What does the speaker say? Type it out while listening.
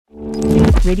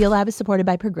Radiolab is supported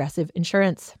by Progressive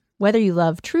Insurance. Whether you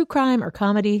love true crime or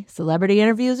comedy, celebrity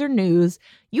interviews or news,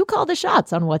 you call the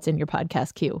shots on what's in your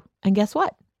podcast queue. And guess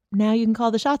what? Now you can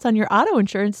call the shots on your auto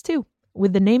insurance too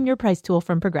with the Name Your Price tool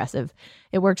from Progressive.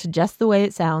 It works just the way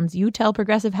it sounds. You tell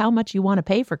Progressive how much you want to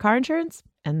pay for car insurance,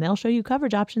 and they'll show you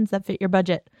coverage options that fit your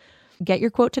budget. Get your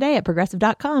quote today at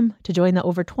Progressive.com to join the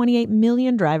over 28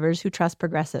 million drivers who trust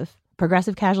Progressive.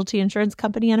 Progressive Casualty Insurance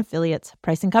Company and Affiliates.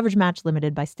 Price and coverage match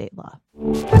limited by state law.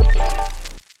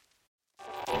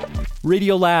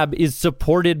 Radiolab is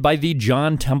supported by the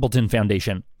John Templeton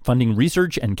Foundation, funding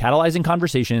research and catalyzing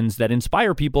conversations that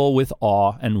inspire people with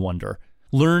awe and wonder.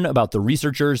 Learn about the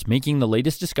researchers making the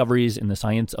latest discoveries in the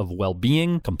science of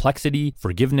well-being, complexity,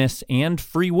 forgiveness, and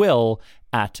free will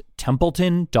at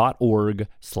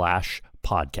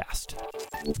templeton.org/podcast.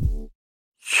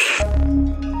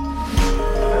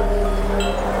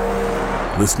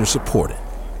 Listener supported.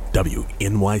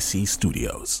 WNYC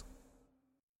Studios.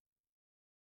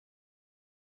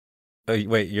 Oh,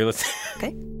 wait, you're listening?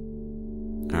 Okay.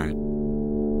 All right.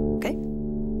 Okay.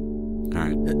 All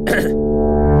right.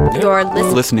 You're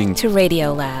Listening to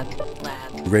Radiolab.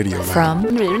 Radio Lab. From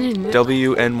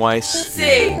WNYC.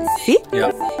 See?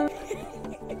 Yeah.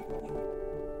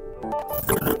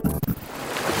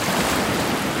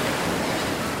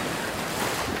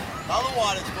 All the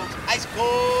waters, folks. Ice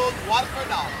cold water for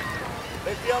 $1.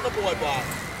 Let's be on the boardwalk.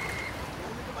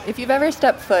 If you've ever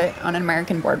stepped foot on an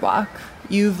American boardwalk,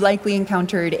 you've likely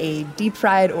encountered a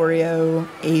deep-fried Oreo,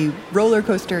 a roller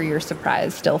coaster your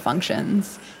surprise still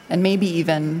functions, and maybe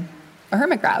even a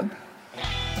hermit crab.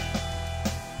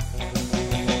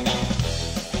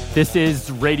 This is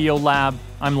Radiolab.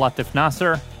 I'm Latif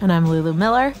Nasser. And I'm Lulu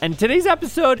Miller. And today's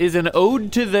episode is an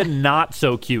ode to the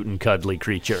not-so-cute and cuddly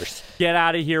creatures. Get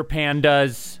out of here,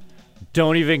 pandas.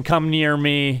 Don't even come near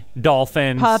me,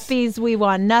 dolphins. Puppies, we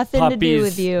want nothing to do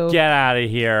with you. Get out of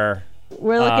here.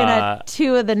 We're looking at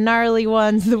two of the gnarly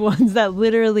ones, the ones that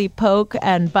literally poke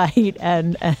and bite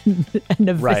and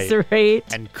eviscerate. Right.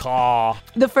 And caw.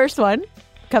 The first one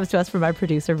comes to us from our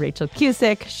producer, Rachel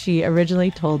Cusick. She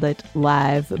originally told it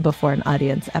live before an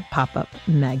audience at Pop-Up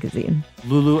Magazine.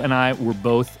 Lulu and I were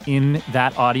both in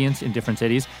that audience in different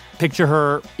cities. Picture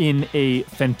her in a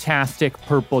fantastic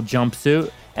purple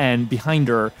jumpsuit, and behind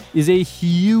her is a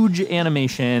huge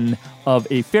animation of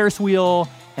a Ferris wheel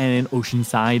and an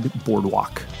oceanside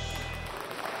boardwalk.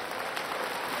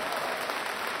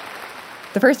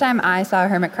 The first time I saw a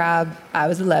hermit crab, I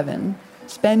was 11,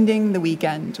 spending the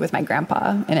weekend with my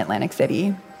grandpa in Atlantic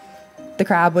City. The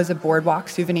crab was a boardwalk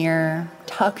souvenir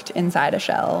tucked inside a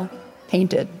shell,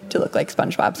 painted to look like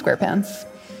SpongeBob SquarePants.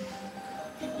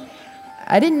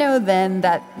 I didn't know then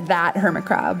that that hermit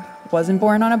crab wasn't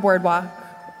born on a boardwalk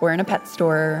or in a pet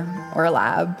store or a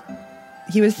lab.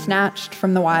 He was snatched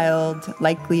from the wild,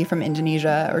 likely from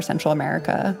Indonesia or Central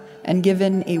America, and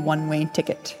given a one-way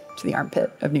ticket to the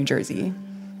armpit of New Jersey.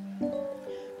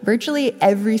 Virtually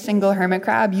every single hermit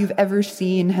crab you've ever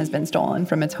seen has been stolen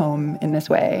from its home in this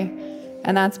way.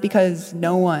 And that's because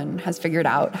no one has figured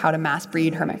out how to mass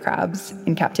breed hermit crabs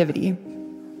in captivity.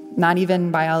 Not even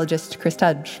biologist Chris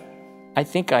Tudge. I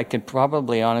think I could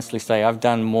probably honestly say I've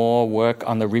done more work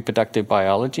on the reproductive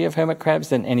biology of hermit crabs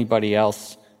than anybody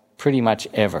else pretty much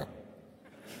ever.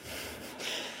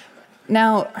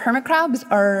 Now, hermit crabs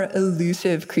are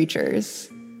elusive creatures.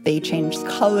 They change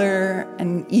color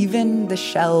and even the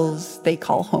shells they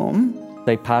call home.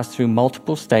 They pass through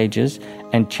multiple stages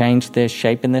and change their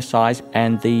shape and their size,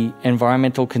 and the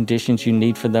environmental conditions you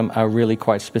need for them are really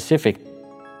quite specific.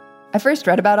 I first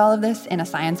read about all of this in a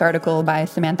science article by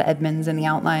Samantha Edmonds in the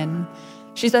Outline.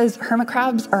 She says hermit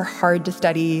crabs are hard to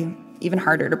study, even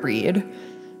harder to breed.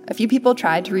 A few people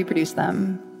tried to reproduce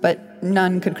them, but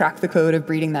none could crack the code of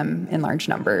breeding them in large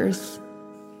numbers.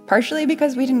 Partially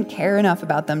because we didn't care enough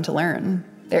about them to learn.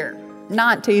 They're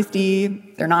not tasty,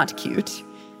 they're not cute.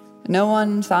 No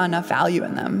one saw enough value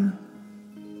in them.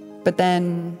 But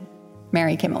then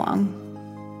Mary came along.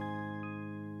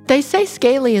 They say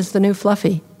scaly is the new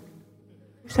fluffy.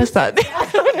 Says that.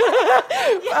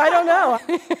 I don't know.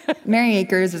 Mary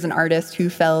Akers is an artist who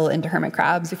fell into hermit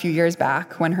crabs a few years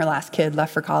back when her last kid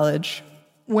left for college.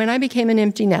 When I became an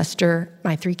empty nester,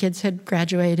 my 3 kids had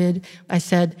graduated, I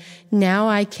said, now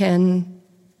I can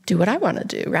do what I want to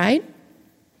do, right? I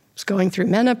was going through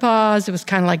menopause. It was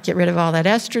kind of like get rid of all that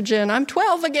estrogen. I'm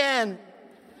 12 again.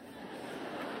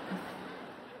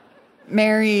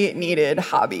 Mary needed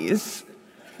hobbies.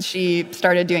 She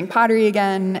started doing pottery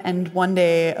again, and one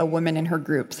day a woman in her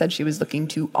group said she was looking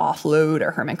to offload a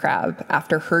hermit crab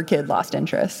after her kid lost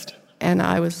interest. And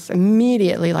I was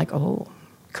immediately like, oh,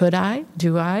 Could I?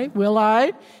 Do I? Will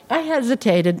I? I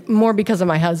hesitated more because of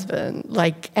my husband.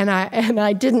 And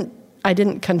I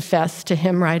didn't confess to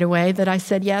him right away that I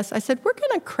said yes. I said, we're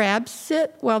going to crab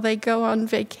sit while they go on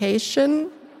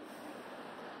vacation.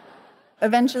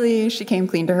 Eventually, she came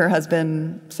clean to her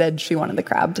husband, said she wanted the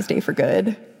crab to stay for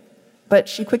good. But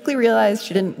she quickly realized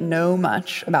she didn't know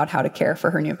much about how to care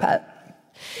for her new pet.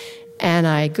 And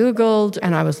I Googled,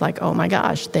 and I was like, oh my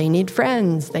gosh, they need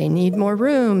friends, they need more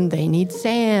room, they need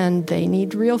sand, they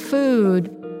need real food.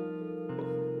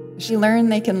 She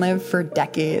learned they can live for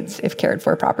decades if cared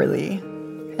for properly.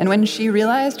 And when she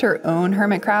realized her own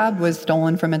hermit crab was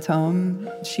stolen from its home,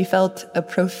 she felt a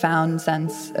profound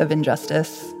sense of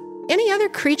injustice. Any other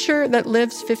creature that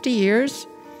lives 50 years,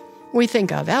 we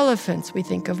think of elephants, we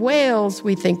think of whales,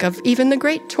 we think of even the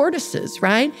great tortoises,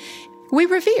 right? We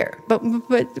revere, but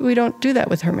we don't do that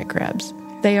with hermit crabs.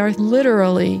 They are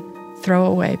literally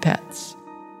throwaway pets.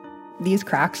 These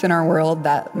cracks in our world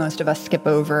that most of us skip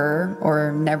over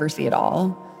or never see at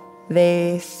all,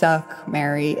 they suck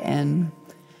Mary in.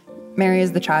 Mary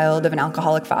is the child of an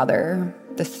alcoholic father,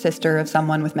 the sister of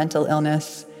someone with mental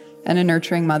illness, and a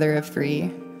nurturing mother of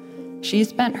 3. She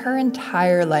spent her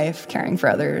entire life caring for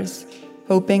others,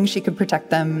 hoping she could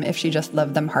protect them if she just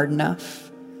loved them hard enough.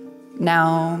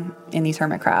 Now, in these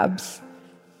hermit crabs,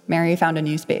 Mary found a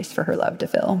new space for her love to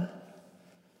fill.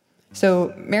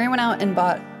 So Mary went out and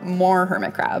bought more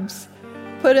hermit crabs,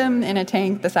 put them in a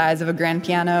tank the size of a grand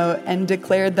piano, and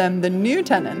declared them the new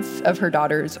tenants of her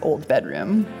daughter's old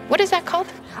bedroom. What is that called?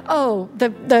 Oh,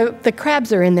 the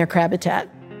crabs are in their crabitat.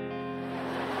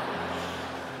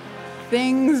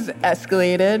 Things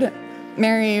escalated.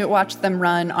 Mary watched them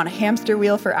run on a hamster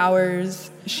wheel for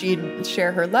hours. She'd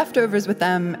share her leftovers with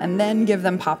them and then give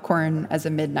them popcorn as a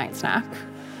midnight snack.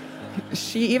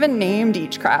 She even named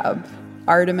each crab,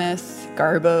 Artemis,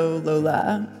 Garbo,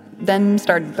 Lola, then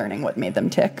started learning what made them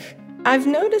tick. I've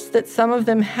noticed that some of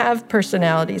them have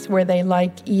personalities where they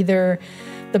like either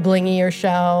the blingier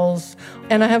shells,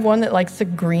 and I have one that likes the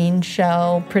green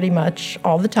shell pretty much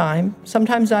all the time.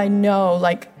 Sometimes I know,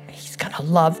 he's gonna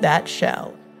love that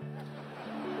shell.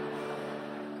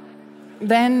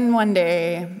 Then one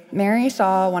day, Mary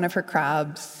saw one of her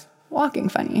crabs walking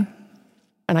funny.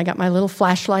 And I got my little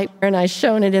flashlight and I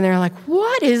shone it in there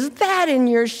what is that in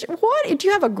your what? Do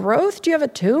you have a growth? Do you have a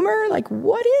tumor?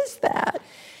 What is that?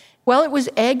 Well, it was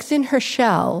eggs in her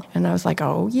shell. And I was like,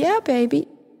 oh yeah, baby.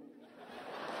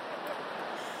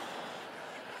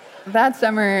 That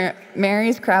summer,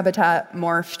 Mary's crabitat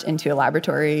morphed into a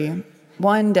laboratory,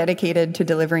 one dedicated to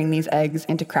delivering these eggs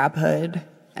into crabhood,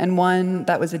 and one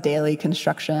that was a daily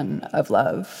construction of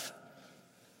love.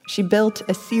 She built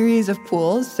a series of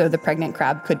pools so the pregnant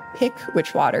crab could pick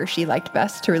which water she liked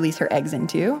best to release her eggs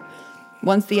into.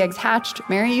 Once the eggs hatched,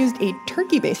 Mary used a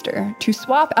turkey baster to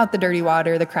swap out the dirty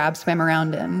water the crabs swam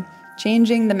around in,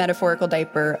 changing the metaphorical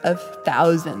diaper of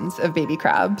thousands of baby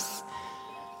crabs.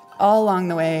 All along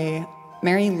the way,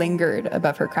 Mary lingered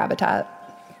above her crabitat,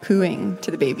 cooing to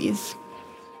the babies.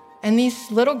 And these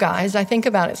little guys, I think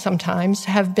about it sometimes,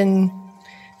 have been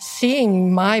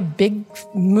seeing my big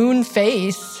moon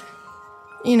face,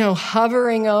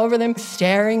 hovering over them,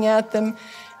 staring at them.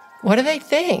 What do they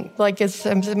think?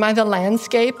 Am I the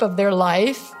landscape of their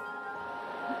life?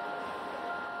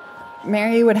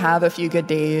 Mary would have a few good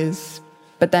days,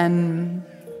 but then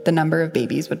the number of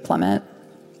babies would plummet.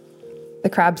 The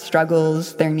crab's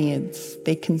struggles, their needs,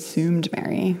 they consumed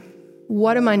Mary.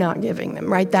 What am I not giving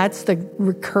them, right? That's the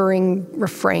recurring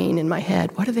refrain in my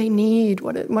head. What do they need?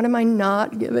 What am I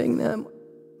not giving them?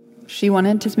 She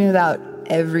wanted to smooth out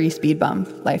every speed bump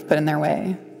life put in their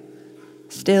way.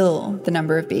 Still, the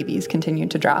number of babies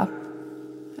continued to drop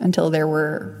until there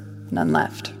were none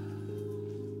left.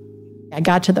 I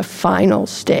got to the final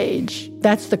stage.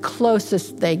 That's the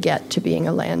closest they get to being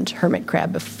a land hermit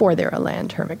crab before they're a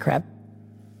land hermit crab.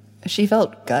 She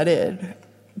felt gutted,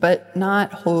 but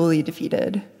not wholly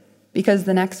defeated, because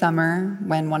the next summer,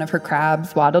 when one of her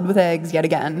crabs waddled with eggs yet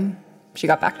again, she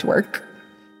got back to work.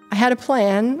 I had a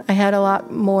plan. I had a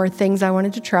lot more things I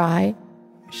wanted to try.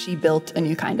 She built a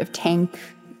new kind of tank,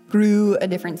 grew a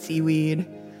different seaweed,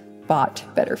 bought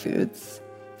better foods.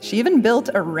 She even built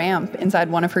a ramp inside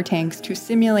one of her tanks to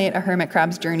simulate a hermit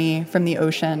crab's journey from the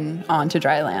ocean onto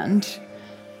dry land.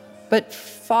 But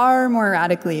far more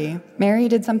radically, Mary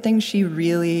did something she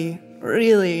really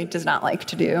does not like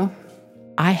to do.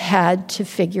 I had to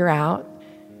figure out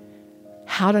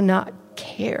how to not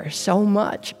care so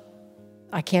much.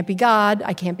 I can't be God.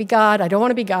 I don't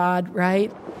want to be God,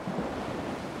 right?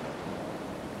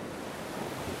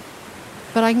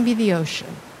 But I can be the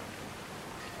ocean.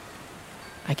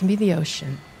 I can be the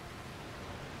ocean.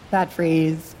 That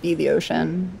phrase, be the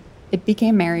ocean, it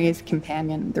became Mary's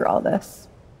companion through all this.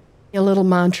 A little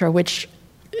mantra, which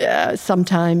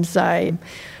sometimes I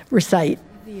recite.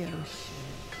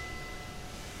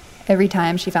 Every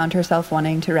time she found herself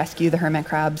wanting to rescue the hermit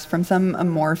crabs from some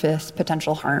amorphous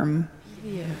potential harm,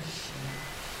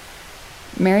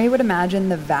 Mary would imagine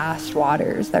the vast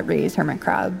waters that raise hermit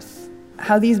crabs,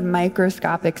 how these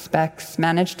microscopic specks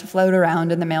manage to float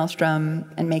around in the maelstrom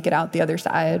and make it out the other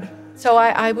side. So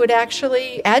I would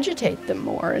actually agitate them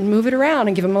more and move it around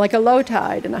and give them like a low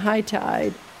tide and a high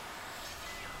tide.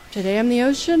 Today I'm the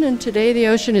ocean, and today the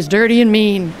ocean is dirty and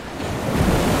mean.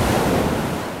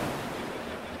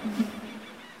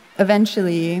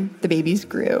 Eventually, the babies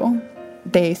grew.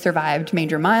 They survived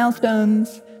major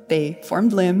milestones, they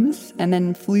formed limbs, and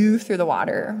then flew through the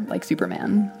water like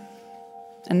Superman.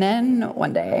 And then,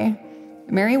 one day,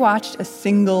 Mary watched a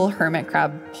single hermit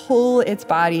crab pull its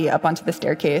body up onto the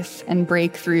staircase and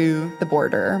break through the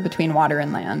border between water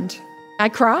and land. I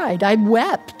cried. I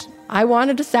wept. I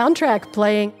wanted a soundtrack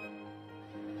playing.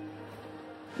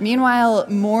 Meanwhile,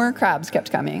 more crabs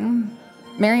kept coming.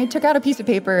 Mary took out a piece of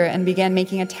paper and began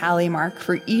making a tally mark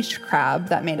for each crab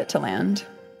that made it to land.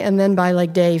 And then by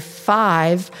like day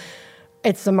 5,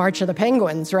 it's the March of the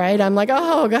Penguins, right? I'm like,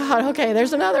 oh God, okay,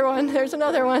 there's another one.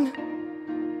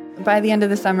 By the end of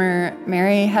the summer,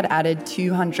 Mary had added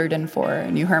 204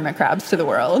 new hermit crabs to the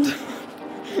world.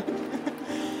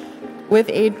 With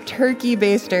a turkey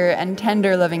baster and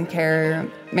tender loving care,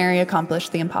 Mary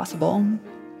accomplished the impossible.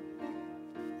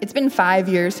 It's been 5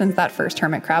 years since that first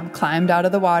hermit crab climbed out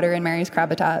of the water in Mary's crab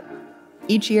habitat.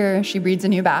 Each year, she breeds a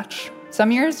new batch.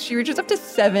 Some years, she reaches up to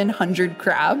 700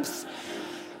 crabs.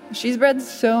 She's bred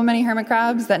so many hermit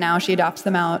crabs that now she adopts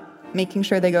them out, making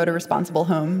sure they go to responsible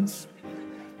homes.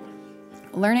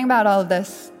 Learning about all of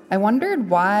this, I wondered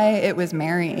why it was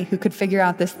Mary who could figure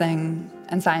out this thing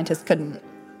and scientists couldn't.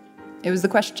 It was the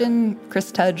question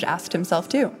Chris Tudge asked himself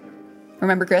too.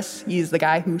 Remember Chris? He's the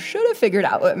guy who should have figured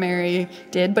out what Mary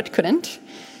did but couldn't.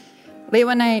 Late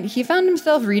one night, he found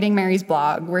himself reading Mary's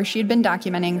blog where she'd been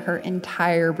documenting her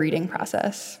entire breeding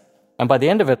process. And by the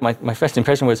end of it, my first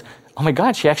impression was, oh my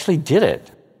God, she actually did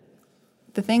it.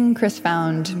 The thing Chris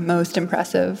found most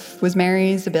impressive was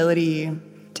Mary's ability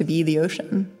to be the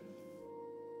ocean.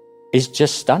 It's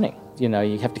just stunning. You know,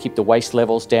 you have to keep the waste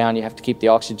levels down, you have to keep the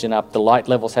oxygen up, the light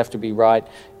levels have to be right.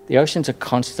 The ocean's a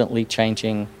constantly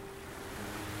changing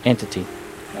entity.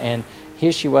 And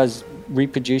here she was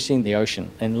reproducing the ocean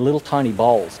in little tiny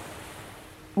bowls.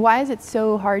 Why is it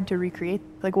so hard to recreate?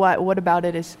 Like, what about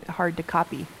it is hard to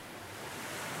copy?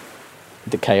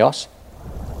 The chaos.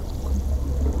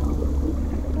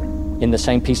 In the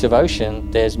same piece of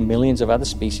ocean, there's millions of other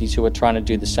species who are trying to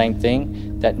do the same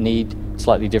thing that need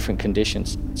slightly different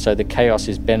conditions. So the chaos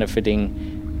is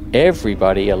benefiting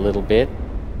everybody a little bit.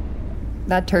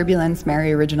 That turbulence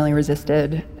Mary originally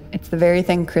resisted, it's the very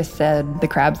thing Chris said the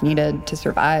crabs needed to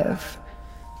survive.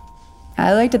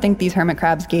 I like to think these hermit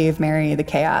crabs gave Mary the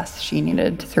chaos she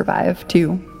needed to survive,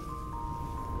 too.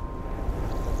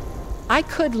 I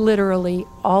could literally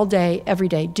all day, every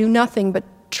day, do nothing but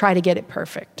try to get it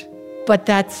perfect. But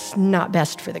that's not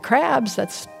best for the crabs.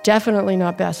 That's definitely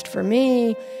not best for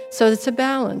me. So it's a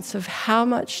balance of how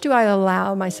much do I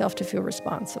allow myself to feel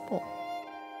responsible.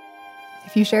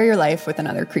 If you share your life with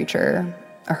another creature,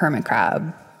 a hermit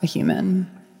crab, a human,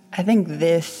 I think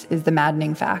this is the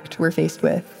maddening fact we're faced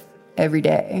with every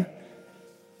day,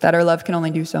 that our love can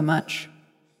only do so much.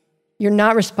 You're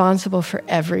not responsible for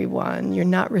everyone. You're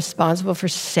not responsible for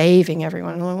saving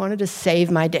everyone. I wanted to save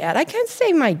my dad. I can't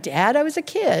save my dad. I was a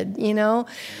kid, you know.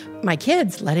 My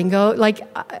kids, letting go. Like,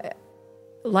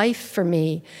 life for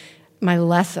me, my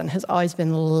lesson has always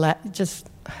been just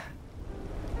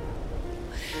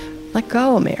let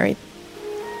go, Mary.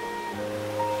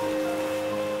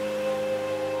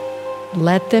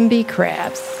 Let them be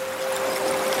crabs.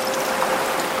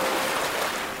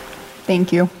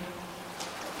 Thank you.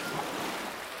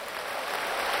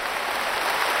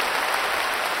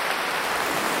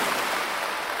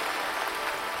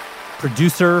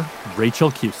 Producer Rachel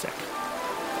Cusick.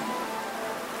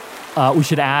 We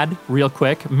should add, real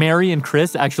quick, Mary and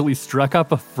Chris actually struck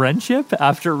up a friendship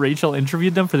after Rachel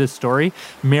interviewed them for this story.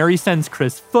 Mary sends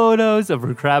Chris photos of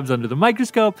her crabs under the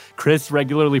microscope. Chris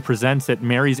regularly presents at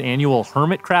Mary's annual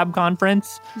Hermit Crab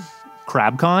Conference,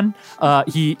 CrabCon.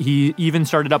 He even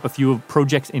started up a few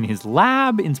projects in his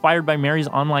lab, inspired by Mary's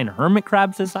online Hermit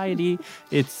Crab Society.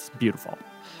 It's beautiful.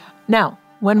 Now,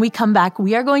 when we come back,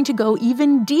 we are going to go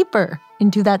even deeper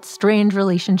into that strange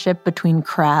relationship between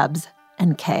crabs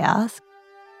and chaos,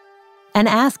 and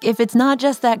ask if it's not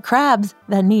just that crabs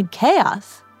that need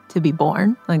chaos to be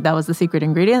born. Like that was the secret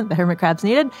ingredient the hermit crabs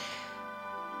needed.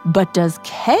 But does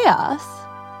chaos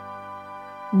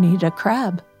need a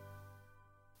crab?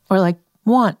 Or like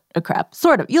want a crab?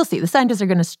 Sort of. You'll see. The scientists are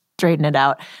going to straighten it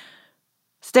out.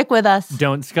 Stick with us.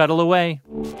 Don't scuttle away.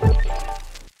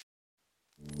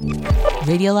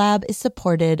 Radiolab is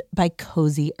supported by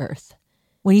Cozy Earth.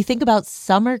 When you think about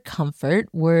summer comfort,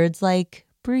 words like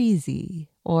breezy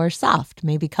or soft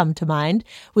maybe come to mind.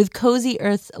 With Cozy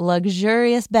Earth's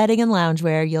luxurious bedding and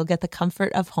loungewear, you'll get the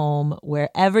comfort of home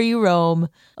wherever you roam,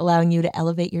 allowing you to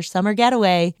elevate your summer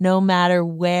getaway no matter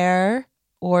where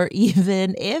or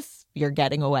even if you're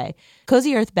getting away.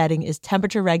 Cozy Earth bedding is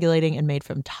temperature regulating and made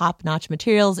from top-notch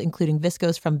materials, including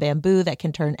viscose from bamboo that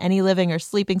can turn any living or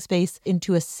sleeping space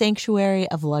into a sanctuary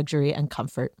of luxury and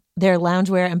comfort. Their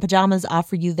loungewear and pajamas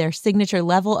offer you their signature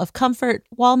level of comfort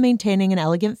while maintaining an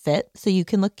elegant fit, so you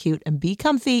can look cute and be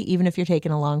comfy even if you're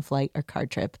taking a long flight or car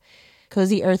trip.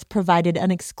 Cozy Earth provided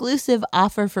an exclusive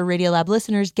offer for Radiolab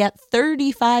listeners. Get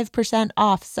 35%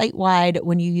 off site-wide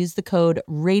when you use the code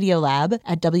Radiolab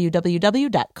at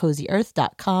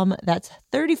www.cozyearth.com. That's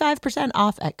 35%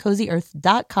 off at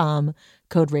cozyearth.com,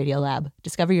 code Radiolab.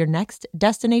 Discover your next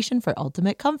destination for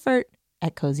ultimate comfort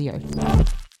at Cozy Earth.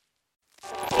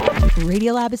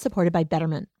 Radiolab is supported by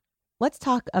Betterment. Let's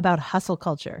talk about hustle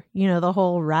culture. You know, the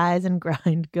whole rise and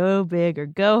grind, go big or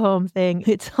go home thing.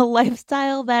 It's a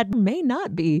lifestyle that may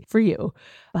not be for you,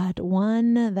 but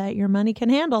one that your money can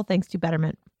handle thanks to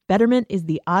Betterment. Betterment is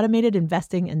the automated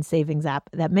investing and savings app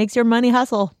that makes your money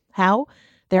hustle. How?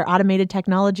 Their automated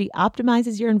technology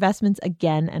optimizes your investments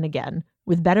again and again.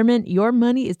 With Betterment, your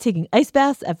money is taking ice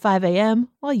baths at 5 a.m.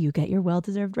 while you get your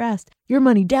well-deserved rest. Your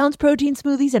money downs protein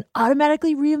smoothies and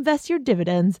automatically reinvests your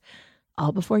dividends,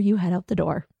 all before you head out the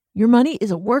door. Your money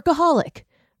is a workaholic,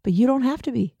 but you don't have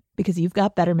to be because you've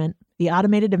got Betterment, the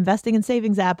automated investing and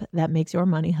savings app that makes your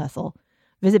money hustle.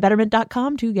 Visit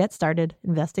Betterment.com to get started.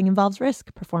 Investing involves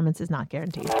risk. Performance is not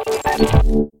guaranteed.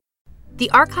 The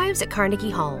archives at Carnegie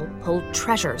Hall hold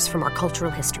treasures from our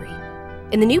cultural history.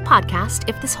 In the new podcast,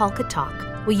 If This Hall Could Talk,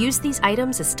 we use these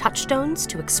items as touchstones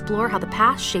to explore how the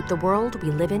past shaped the world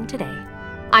we live in today.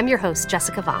 I'm your host,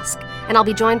 Jessica Vosk, and I'll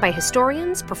be joined by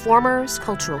historians, performers,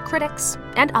 cultural critics,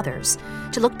 and others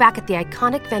to look back at the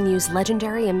iconic venue's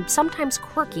legendary and sometimes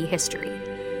quirky history.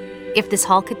 If This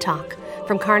Hall Could Talk,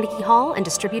 from Carnegie Hall and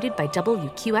distributed by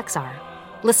WQXR.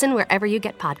 Listen wherever you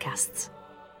get podcasts.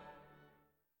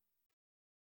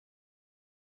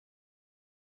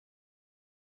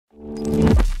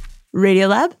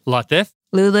 Radiolab. Latif.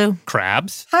 Lulu.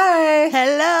 Crabs. Hi.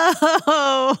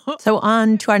 Hello. So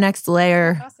on to our next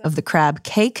layer of the crab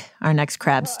cake, our next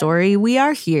crab story. We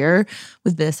are here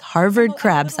with this Harvard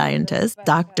crab scientist,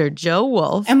 Dr. Jo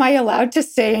Wolfe. Am I allowed to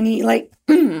say any,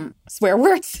 swear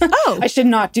words? Oh. I should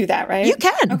not do that, right? You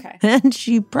can. Okay. And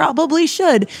she probably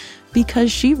should,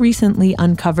 because she recently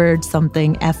uncovered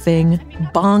something effing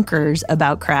bonkers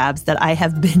about crabs that I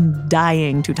have been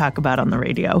dying to talk about on the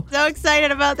radio. So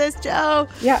excited about this, Jo.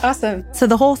 Yeah, awesome. So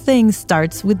the whole thing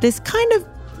starts with this kind of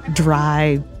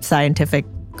dry scientific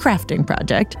crafting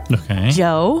project. Okay.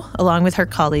 Jo, along with her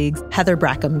colleagues Heather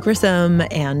Brackham-Grissom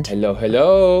and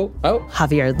Hello. Oh.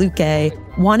 Javier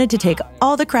Luque, wanted to take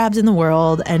all the crabs in the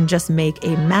world and just make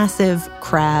a massive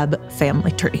crab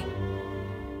family tree.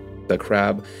 The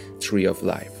crab tree of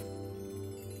life.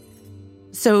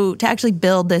 So to actually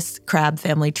build this crab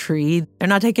family tree, they're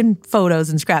not taking photos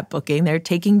and scrapbooking. They're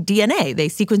taking DNA. They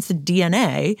sequence the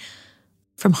DNA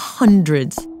from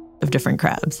hundreds of different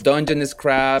crabs. Dungeness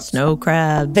crabs. Snow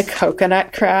crabs. The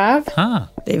coconut crab. Huh.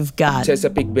 They've got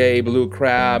Chesapeake Bay blue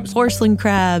crabs. porcelain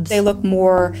crabs. They look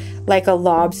more like a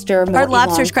lobster. Are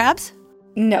lobsters crabs?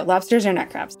 No, lobsters are not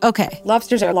crabs. Okay.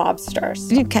 Lobsters are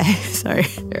lobsters. Okay, sorry.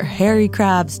 There are hairy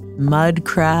crabs, mud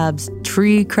crabs,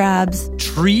 tree crabs.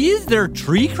 Trees? They're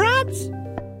tree crabs?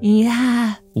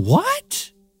 Yeah.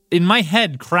 What? In my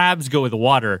head, crabs go with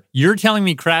water. You're telling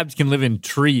me crabs can live in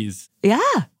trees? Yeah.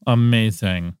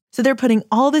 Amazing. So they're putting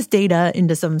all this data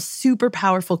into some super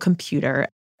powerful computer.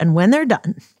 And when they're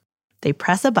done, they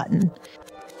press a button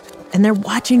and they're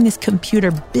watching this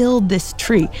computer build this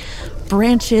tree.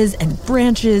 Branches and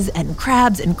branches and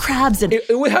crabs and crabs. And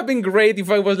It would have been great if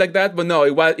I was like that, but no,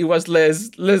 it was less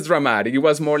dramatic. It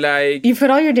was more like... You put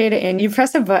all your data in, you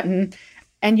press a button,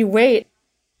 and you wait.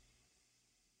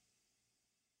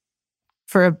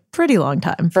 For a pretty long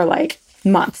time. For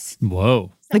months.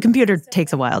 Whoa. The computer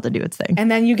takes a while to do its thing.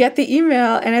 And then you get the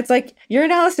email, and it's like, your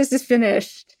analysis is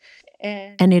finished.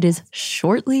 And it is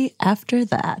shortly after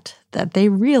that they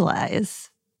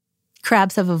realize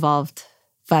crabs have evolved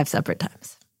 5 separate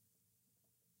times.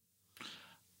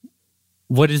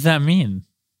 What does that mean?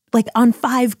 like on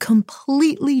 5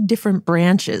 completely different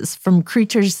branches from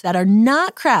creatures that are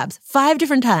not crabs. 5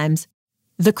 different times,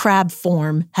 the crab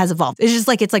form has evolved. It's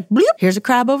like, bloop, here's a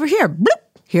crab over here,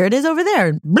 bloop, here it is over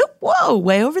there, bloop, whoa,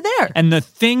 way over there. And the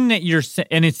thing that you're saying,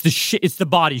 and it's the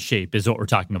body shape is what we're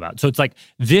talking about. So it's like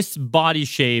this body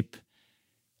shape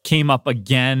came up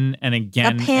again and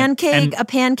again. A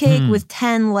pancake with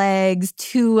 10 legs,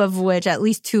 at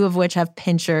least two of which have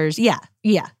pinchers. Yeah,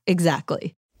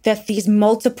 exactly. That these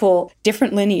multiple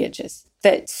different lineages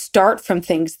that start from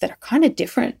things that are kind of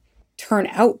different turn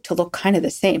out to look kind of the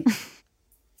same.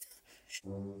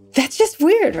 That's just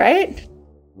weird, right?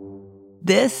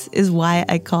 This is why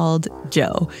I called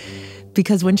Jo,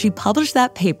 because when she published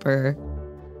that paper,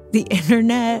 the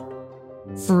internet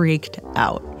freaked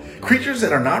out. Creatures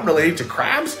that are not related to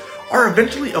crabs are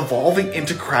eventually evolving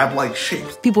into crab-like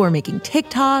shapes. People were making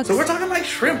TikToks. So we're talking like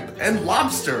shrimp and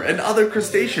lobster and other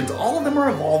crustaceans. All of them are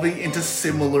evolving into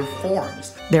similar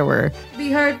forms. There were...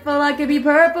 Be hurtful, I could be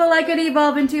purple, I could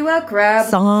evolve into a crab.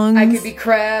 Songs. I could be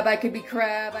crab, I could be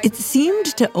crab. It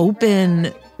seemed to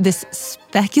open this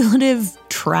speculative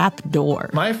trap door.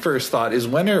 My first thought is,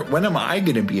 when am I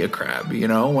going to be a crab? You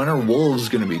know, when are wolves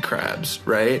going to be crabs,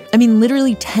 right? I mean,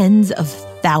 literally tens of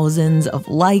thousands of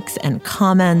likes and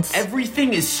comments.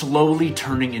 Everything is slowly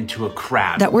turning into a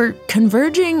crab. That were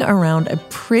converging around a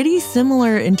pretty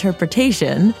similar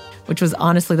interpretation, which was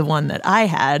honestly the one that I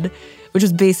had, which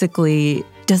was basically,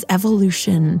 does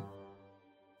evolution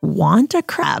want a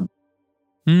crab?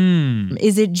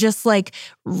 Is it just like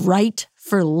right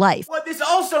for life? What this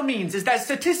also means is that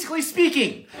statistically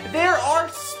speaking, there are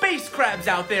space crabs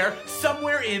out there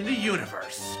somewhere in the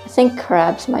universe. I think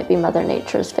crabs might be Mother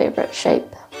Nature's favorite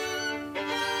shape.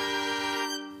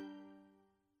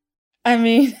 I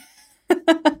mean,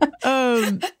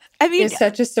 it's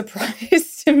such a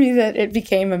surprise to me that it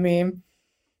became a meme.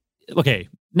 Okay,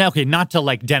 not to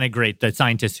like denigrate the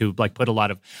scientists who like put a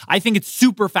lot of, I think it's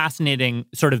super fascinating,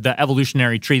 sort of the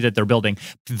evolutionary tree that they're building.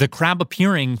 The crab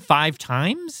appearing 5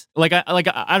 times, I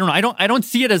don't know, I don't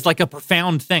see it as like a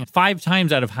profound thing. 5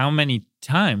 times out of how many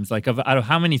times, out of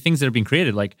how many things that are being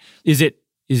created? Like, is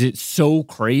it so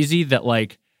crazy that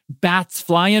like bats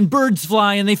fly and birds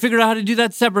fly and they figured out how to do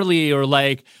that separately? Or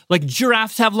like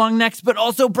giraffes have long necks, but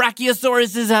also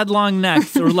brachiosauruses had long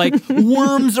necks. Or like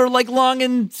worms are like long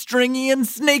and stringy and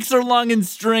snakes are long and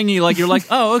stringy. Like you're like,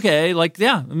 oh, okay. Like,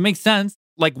 yeah, it makes sense.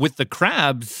 Like with the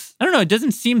crabs, I don't know. It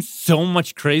doesn't seem so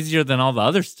much crazier than all the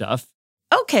other stuff.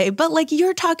 Okay, but like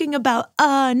you're talking about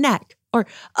a neck or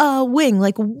a wing,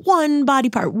 like one body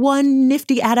part, one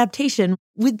nifty adaptation.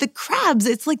 With the crabs,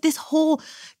 it's like this whole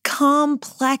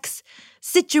complex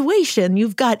situation.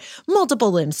 You've got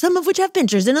multiple limbs, some of which have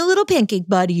pinchers and a little pancake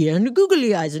body and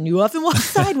googly eyes, and you often walk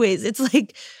sideways. It's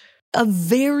like a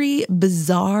very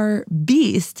bizarre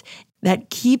beast that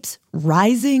keeps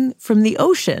rising from the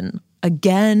ocean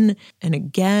again and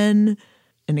again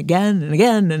and again and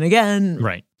again and again.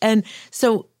 Right. And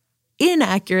so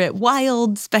inaccurate,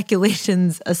 wild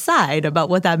speculations aside about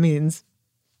what that means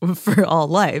for all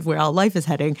life, where all life is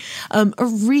heading, a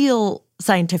real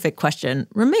scientific question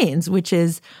remains, which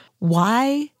is,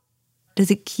 why does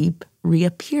it keep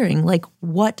reappearing? Like,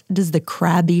 what does the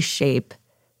crabby shape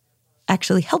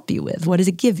actually help you with? What does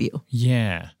it give you?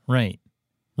 Yeah, right.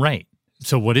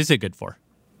 So what is it good for?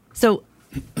 So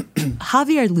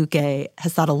Javier Luque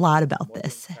has thought a lot about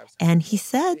this, and he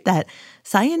said that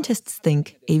scientists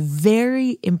think a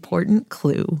very important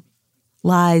clue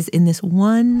lies in this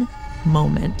one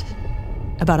moment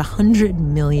about 100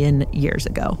 million years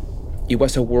ago. It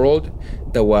was a world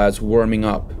that was warming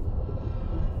up.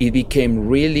 It became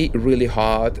really, really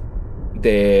hot.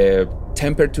 The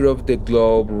temperature of the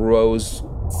globe rose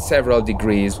several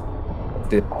degrees.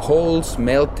 The poles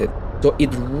melted. So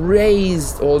it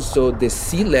raised also the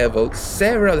sea level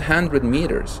several hundred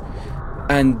meters.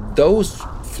 And those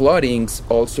floodings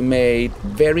also made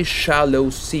very shallow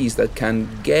seas that can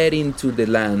get into the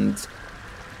land.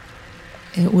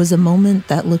 It was a moment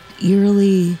that looked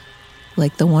eerily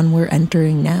like the one we're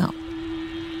entering now.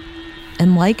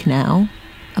 And like now,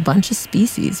 a bunch of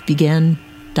species began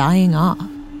dying off.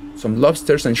 Some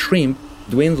lobsters and shrimp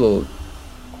dwindled.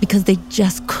 Because they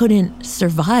just couldn't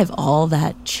survive all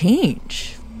that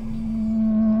change.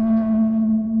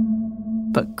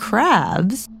 But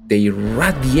crabs... they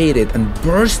radiated and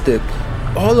bursted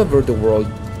all over the world.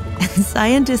 And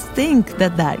scientists think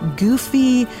that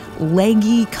goofy,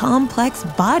 leggy, complex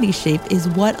body shape is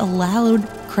what allowed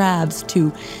crabs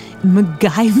to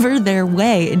MacGyver their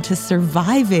way into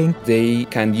surviving. They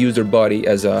can use their body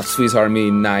as a Swiss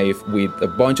Army knife with a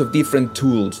bunch of different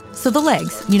tools. So the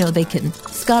legs, they can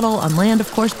scuttle on land,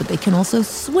 of course, but they can also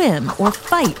swim or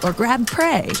fight or grab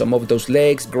prey. Some of those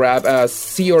legs grab a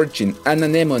sea urchin, an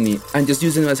anemone, and just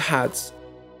use them as hats.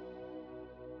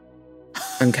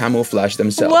 And camouflage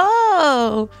themselves.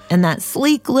 Whoa! And that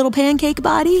sleek little pancake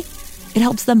body, it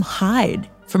helps them hide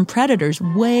from predators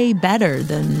way better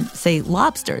than, say,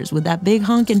 lobsters with that big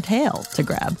honking tail to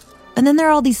grab. And then there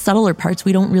are all these subtler parts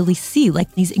we don't really see,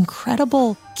 like these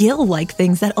incredible gill-like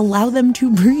things that allow them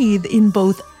to breathe in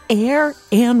both air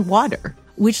and water,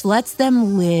 which lets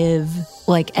them live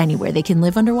like anywhere. They can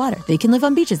live underwater. They can live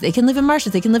on beaches. They can live in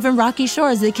marshes. They can live in rocky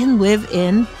shores. They can live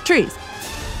in trees.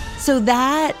 So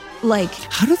that...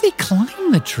 how do they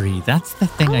climb the tree? That's the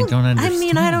thing I don't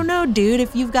understand. I don't know, dude.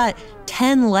 If you've got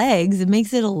 10 legs, it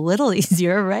makes it a little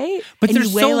easier, right? But and they're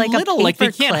so little. They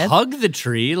can't clip. hug the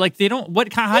tree. They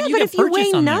don't. How do you get purchase on there? But if you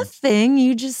weigh nothing,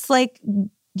 you just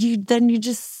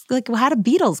how do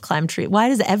beetles climb trees? Why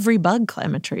does every bug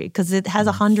climb a tree? Because it has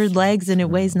 100 legs and it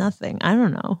weighs nothing. I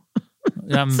don't know.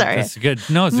 Sorry. That's good.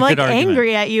 No, it's a good argument. I'm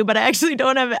angry at you, but I actually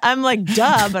don't have... I'm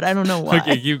duh, but I don't know why.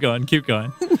 Okay, keep going.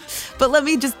 But let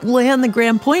me just lay on the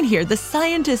grand point here. The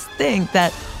scientists think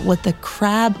that what the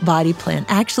crab body plan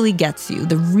actually gets you,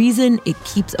 the reason it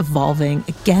keeps evolving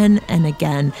again and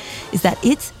again, is that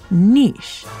its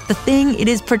niche, the thing it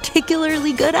is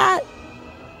particularly good at,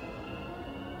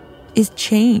 is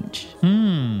change.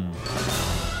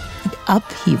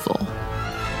 Upheaval.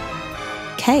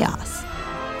 Chaos.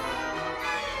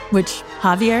 Which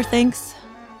Javier thinks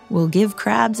will give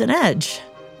crabs an edge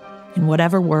in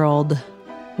whatever world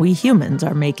we humans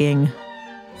are making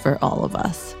for all of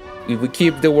us. If we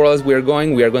keep the world as we're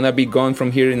going, we are going to be gone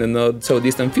from here in the not so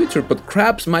distant future. But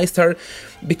crabs might start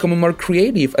becoming more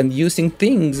creative and using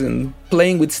things and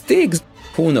playing with sticks.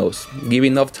 Who knows? Give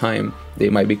enough time, they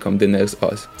might become the next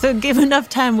us. So give enough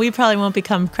time, we probably won't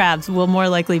become crabs. We'll more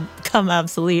likely become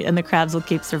obsolete and the crabs will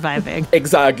keep surviving.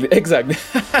 Exactly.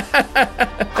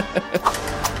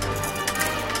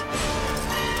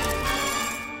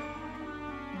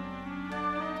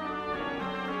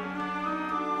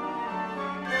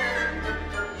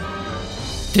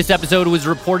 This episode was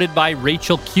reported by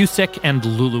Rachel Cusick and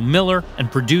Lulu Miller and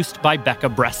produced by Becca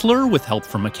Bressler with help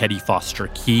from Makedi Foster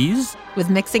Keys. With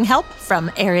mixing help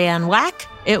from Ariane Wack.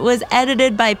 It was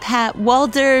edited by Pat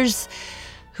Walters,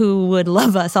 who would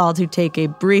love us all to take a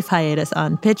brief hiatus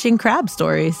on pitching crab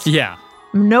stories. Yeah.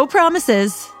 No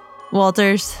promises,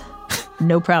 Walters.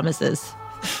 No promises.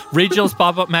 Rachel's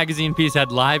pop-up magazine piece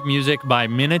had live music by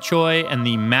Minna Choi and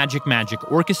the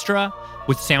Magic Orchestra,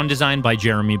 with sound design by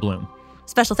Jeremy Bloom.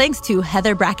 Special thanks to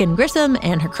Heather Bracken Grissom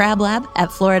and her crab lab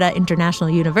at Florida International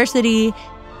University,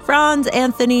 Franz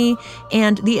Anthony,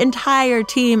 and the entire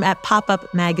team at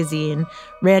Pop-Up Magazine,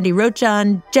 Randy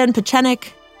Rochon, Jen Pachenik,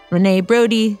 Renee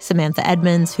Brody, Samantha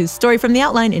Edmonds, whose story from the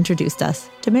outline introduced us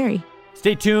to Mary.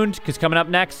 Stay tuned, because coming up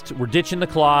next, we're ditching the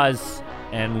claws,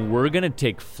 and we're going to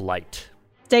take flight.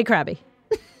 Stay crabby.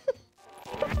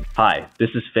 Hi,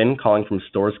 this is Finn calling from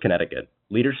Storrs, Connecticut.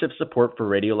 Leadership support for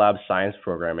Radiolab's science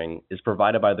programming is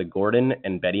provided by the Gordon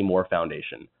and Betty Moore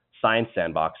Foundation, Science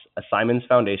Sandbox, a Simons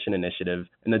Foundation initiative,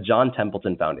 and the John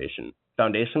Templeton Foundation.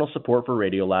 Foundational support for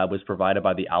Radiolab was provided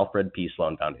by the Alfred P.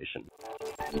 Sloan Foundation.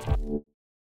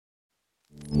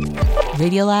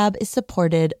 Radiolab is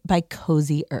supported by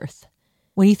Cozy Earth.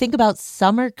 When you think about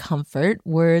summer comfort,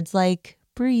 words like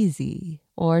breezy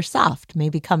or soft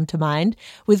maybe come to mind.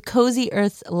 With Cozy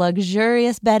Earth's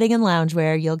luxurious bedding and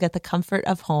loungewear, you'll get the comfort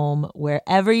of home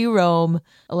wherever you roam,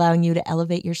 allowing you to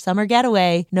elevate your summer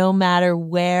getaway no matter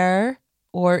where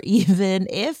or even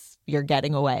if you're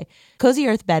getting away. Cozy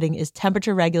Earth bedding is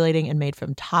temperature regulating and made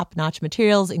from top-notch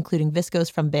materials, including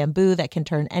viscose from bamboo that can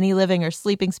turn any living or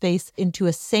sleeping space into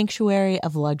a sanctuary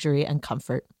of luxury and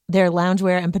comfort. Their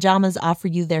loungewear and pajamas offer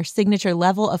you their signature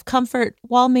level of comfort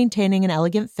while maintaining an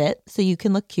elegant fit, so you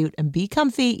can look cute and be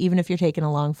comfy even if you're taking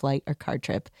a long flight or car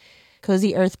trip.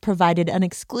 Cozy Earth provided an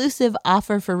exclusive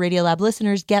offer for Radiolab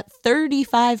listeners. Get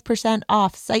 35%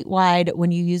 off site-wide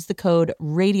when you use the code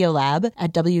RADIOLAB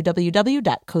at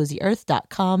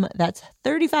www.cozyearth.com. That's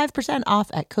 35%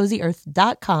 off at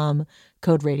cozyearth.com,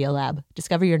 code RADIOLAB.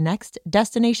 Discover your next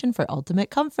destination for ultimate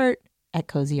comfort at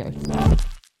Cozy Earth.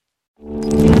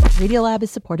 Radiolab is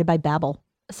supported by Babbel.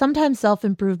 Sometimes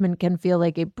self-improvement can feel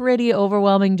like a pretty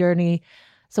overwhelming journey.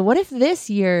 So what if this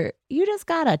year you just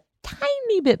got a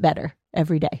tiny bit better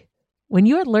every day? When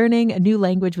you're learning a new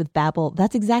language with Babbel,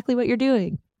 that's exactly what you're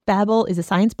doing. Babbel is a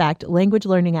science-backed language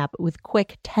learning app with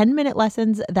quick 10-minute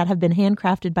lessons that have been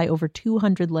handcrafted by over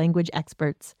 200 language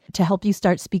experts to help you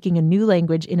start speaking a new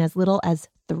language in as little as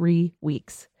 3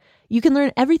 weeks. You can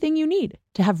learn everything you need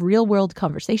to have real-world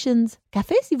conversations,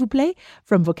 café s'il vous plaît,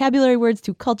 from vocabulary words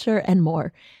to culture and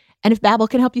more. And if Babbel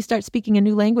can help you start speaking a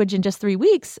new language in just 3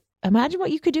 weeks, imagine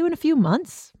what you could do in a few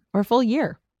months or a full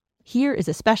year. Here is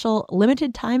a special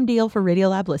limited time deal for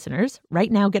Radiolab listeners.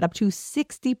 Right now, get up to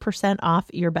 60% off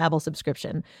your Babbel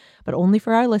subscription, but only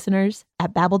for our listeners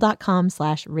at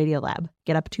babbel.com/Radiolab.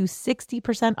 Get up to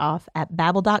 60% off at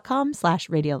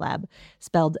babbel.com/Radiolab,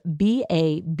 spelled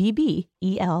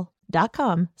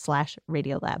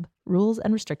BABBEL.com/Radiolab. Rules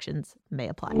and restrictions may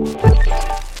apply.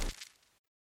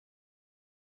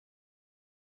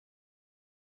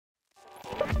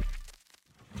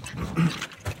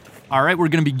 All right, we're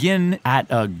going to begin at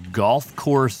a golf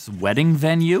course wedding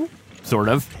venue, sort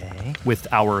of, with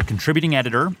our contributing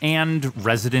editor and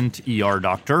resident ER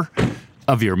doctor,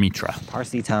 Avir Mitra.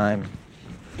 Parsi time.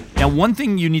 Now, one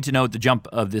thing you need to know at the jump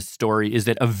of this story is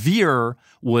that Avir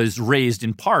was raised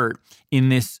in part in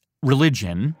this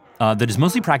religion that is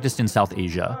mostly practiced in South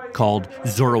Asia called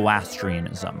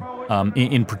Zoroastrianism.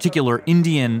 In particular,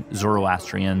 Indian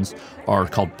Zoroastrians are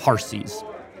called Parsis.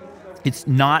 It's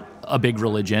not a big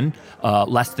religion,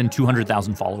 less than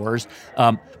 200,000 followers,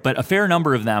 but a fair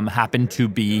number of them happen to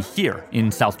be here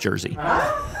in South Jersey.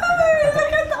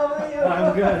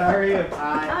 I'm good. How are you?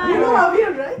 You know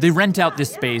Avir, right? They rent out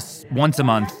this space once a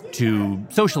month to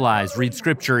socialize, read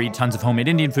scripture, eat tons of homemade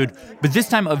Indian food. But this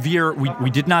time, Avir, we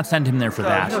did not send him there for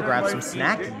that. Go grab some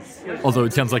snackies. Although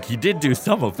it sounds like he did do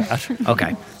some of that.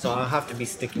 Okay. So I'll have to be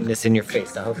sticking this in your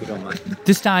face. I hope you don't mind.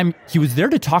 This time, he was there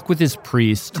to talk with his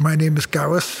priest. My name is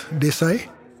Kawas Desai.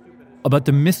 About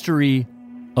the mystery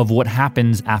of what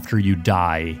happens after you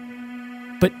die.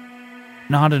 But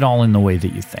not at all in the way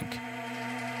that you think.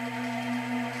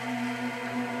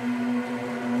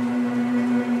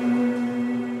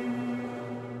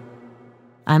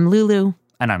 I'm Lulu.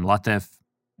 And I'm Latif.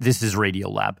 This is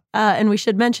Radiolab. And we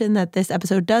should mention that this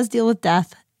episode does deal with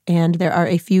death, and there are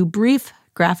a few brief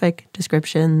graphic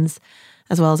descriptions,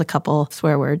 as well as a couple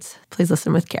swear words. Please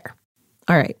listen with care.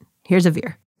 All right, here's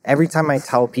Avir. Every time I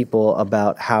tell people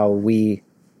about how we,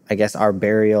 I guess, our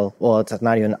burial, well, it's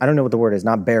not even, I don't know what the word is,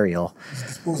 not burial. It's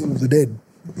disposal of the dead.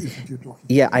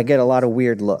 Yeah, I get a lot of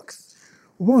weird looks.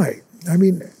 Why? I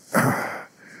mean...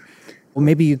 Well,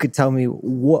 maybe you could tell me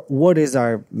what is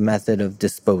our method of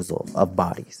disposal of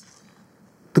bodies?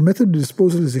 The method of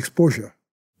disposal is exposure.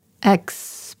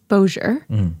 Exposure?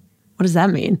 What does that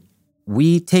mean?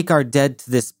 We take our dead to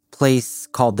this place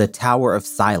called the Tower of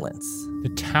Silence. The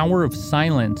Tower of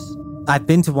Silence? I've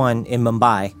been to one in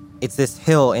Mumbai. It's this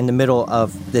hill in the middle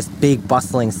of this big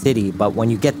bustling city, but when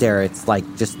you get there, it's like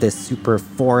just this super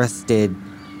forested,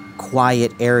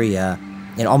 quiet area.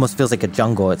 It almost feels like a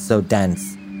jungle. It's so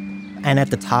dense. And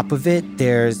at the top of it,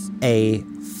 there's a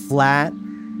flat,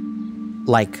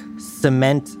 like,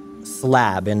 cement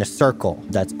slab in a circle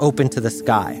that's open to the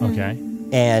sky. Okay.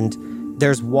 And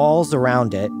there's walls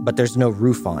around it, but there's no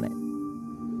roof on it.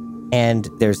 And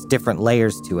there's different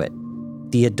layers to it.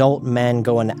 The adult men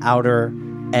go on the outer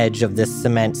edge of this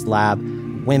cement slab.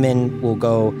 Women will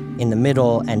go in the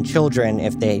middle, and children,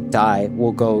 if they die,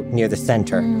 will go near the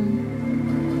center.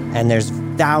 And there's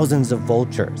thousands of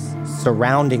vultures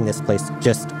surrounding this place,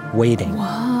 just waiting.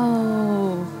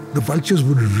 Whoa. The vultures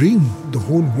would ring the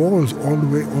whole walls all the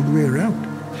way around,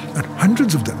 and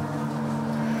hundreds of them.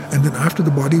 And then after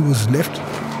the body was left,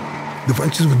 the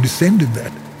vultures would descend in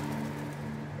that.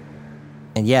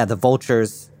 And yeah, the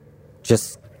vultures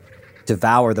just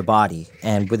devour the body,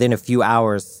 and within a few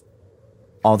hours,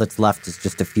 all that's left is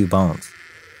just a few bones.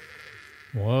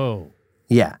 Whoa.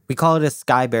 Yeah, we call it a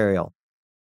sky burial.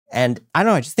 And I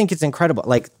don't know, I just think it's incredible.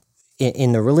 Like,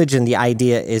 in the religion, the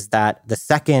idea is that the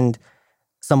second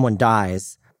someone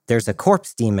dies, there's a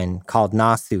corpse demon called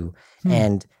Nasu,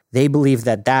 and they believe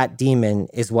that that demon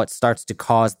is what starts to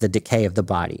cause the decay of the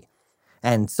body.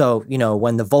 And so, you know,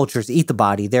 when the vultures eat the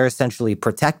body, they're essentially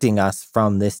protecting us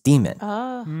from this demon.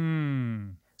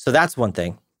 So that's one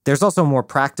thing. There's also a more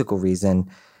practical reason.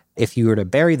 If you were to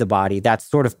bury the body, that's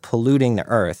sort of polluting the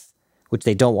earth, which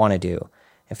they don't want to do.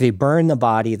 If they burn the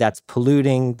body, that's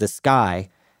polluting the sky.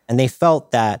 And they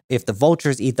felt that if the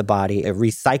vultures eat the body, it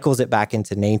recycles it back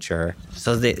into nature.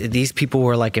 So these people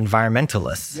were like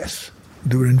environmentalists. Yes.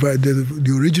 They were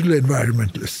the original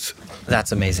environmentalists.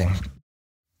 That's amazing.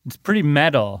 It's pretty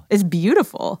metal. It's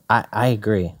beautiful. I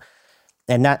agree.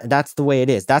 And that's the way it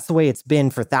is. That's the way it's been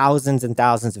for thousands and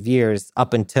thousands of years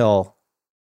up until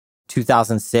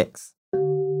 2006.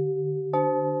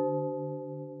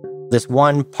 This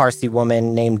one Parsi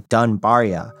woman named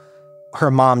Dunbaria, her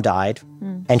mom died,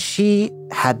 and she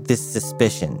had this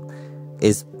suspicion.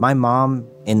 Is my mom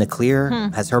in the clear?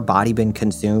 Has her body been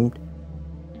consumed?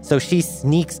 So she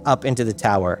sneaks up into the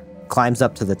tower, climbs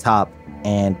up to the top,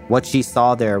 and what she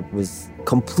saw there was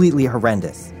completely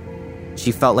horrendous.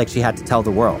 She felt like she had to tell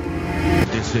the world.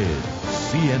 This is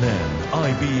CNN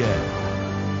IBN.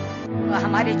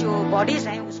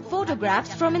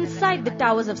 Photographs from inside the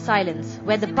Towers of Silence,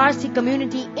 where the Parsi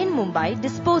community in Mumbai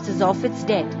disposes of its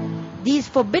dead. These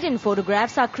forbidden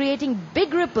photographs are creating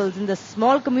big ripples in the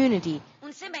small community.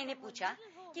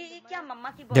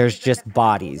 There's just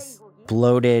bodies,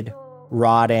 bloated,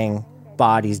 rotting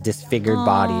bodies, disfigured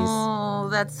bodies. Oh,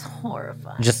 that's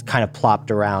horrifying. Just kind of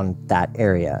plopped around that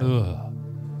area.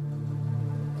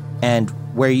 And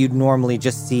where you'd normally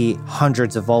just see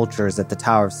hundreds of vultures at the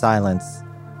Tower of Silence,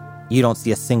 you don't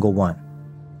see a single one.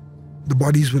 The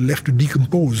bodies were left to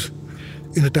decompose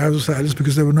in the Tower of Silence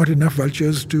because there were not enough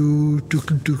vultures to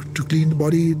clean the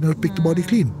body, pick the body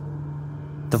clean.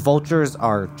 The vultures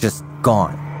are just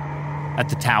gone. At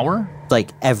the tower?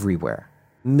 Like everywhere.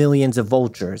 Millions of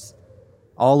vultures.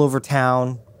 All over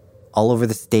town, all over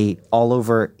the state, all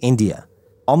over India.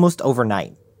 Almost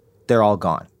overnight, they're all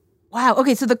gone. Wow.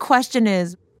 Okay, so the question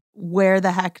is, where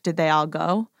the heck did they all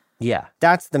go? Yeah,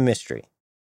 that's the mystery.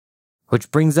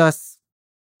 Which brings us...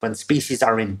 When species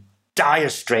are in dire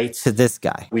straits... to this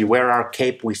guy. We wear our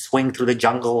cape, we swing through the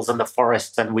jungles and the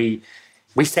forests, and we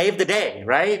save the day,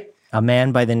 right? A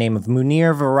man by the name of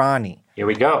Munir Virani. Here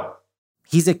we go.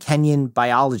 He's a Kenyan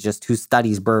biologist who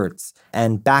studies birds.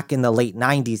 And back in the late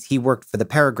 90s, he worked for the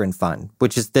Peregrine Fund,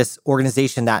 which is this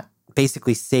organization that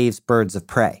basically saves birds of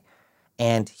prey.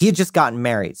 And he had just gotten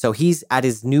married, so he's at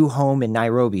his new home in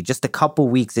Nairobi, just a couple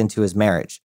weeks into his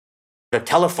marriage. The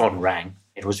telephone rang.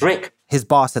 It was Rick. His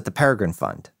boss at the Peregrine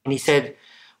Fund. And he said,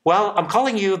 well, I'm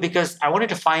calling you because I wanted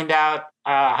to find out,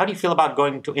 how do you feel about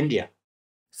going to India?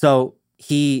 So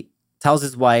he tells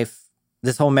his wife,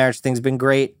 this whole marriage thing's been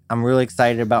great. I'm really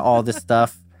excited about all this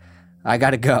stuff. I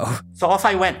gotta go. So off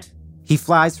I went. He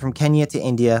flies from Kenya to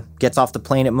India, gets off the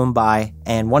plane at Mumbai,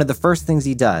 and one of the first things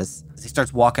he does is he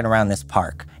starts walking around this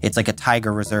park. It's like a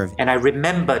tiger reserve. And I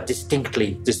remember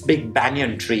distinctly this big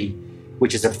banyan tree,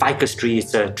 which is a ficus tree.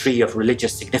 It's a tree of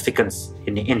religious significance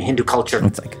in Hindu culture.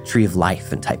 It's like a tree of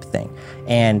life and type thing.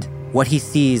 And what he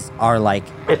sees are like...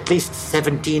 at least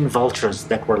 17 vultures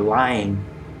that were lying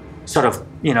sort of,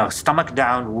 stomach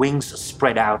down, wings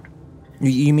spread out.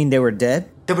 You mean they were dead?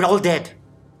 They were all dead.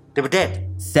 They were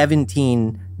dead.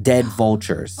 17 dead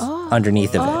vultures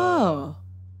underneath of it. Oh,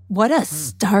 what a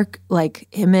stark,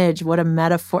 image. What a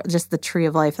metaphor. Just the tree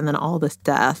of life and then all this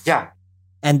death. Yeah.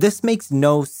 And this makes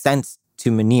no sense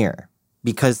to Munir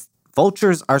because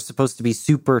vultures are supposed to be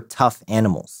super tough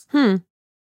animals.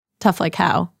 Tough like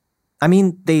how? I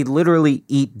mean, they literally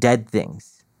eat dead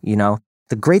things,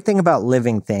 The great thing about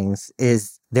living things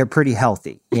is they're pretty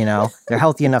healthy, They're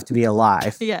healthy enough to be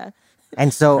alive. Yeah.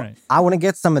 And so I want to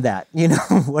get some of that,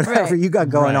 whatever you got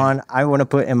going on, I want to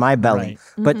put in my belly.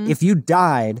 But if you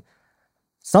died,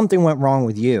 something went wrong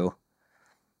with you.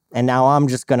 And now I'm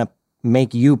just going to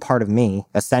make you part of me,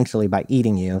 essentially, by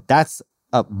eating you. That's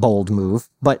a bold move.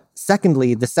 But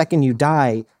secondly, the second you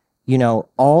die,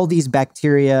 all these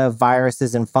bacteria,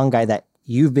 viruses, and fungi that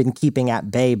you've been keeping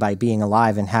at bay by being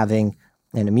alive and having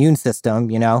an immune system,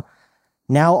 now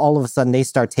all of a sudden they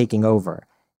start taking over.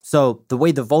 So the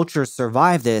way the vultures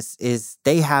survive this is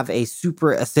they have a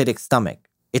super acidic stomach.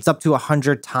 It's up to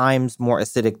 100 times more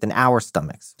acidic than our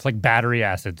stomachs. It's like battery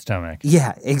acid stomach.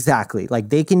 Yeah, exactly. Like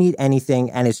they can eat anything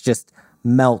and it just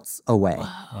melts away.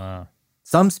 Wow.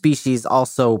 Some species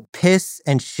also piss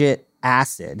and shit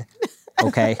acid,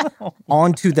 okay,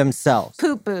 onto themselves.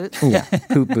 Poop boots. Yeah,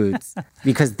 poop boots.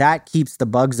 Because that keeps the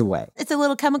bugs away. It's a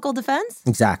little chemical defense?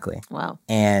 Exactly. Wow.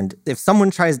 And if someone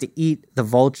tries to eat the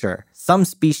vulture, some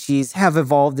species have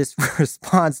evolved this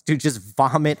response to just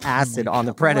vomit acid on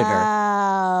the predator.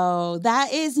 Wow,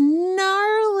 that is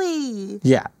gnarly.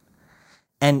 Yeah.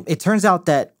 And it turns out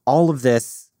that all of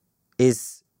this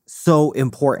is so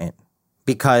important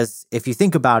because if you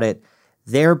think about it,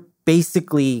 they're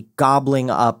basically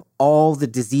gobbling up all the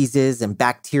diseases and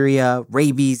bacteria,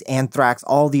 rabies, anthrax,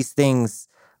 all these things.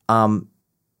 And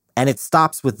it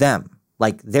stops with them.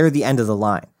 Like they're the end of the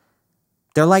line.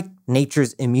 They're like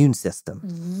nature's immune system.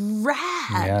 Rad.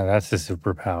 Yeah, that's a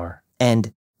superpower.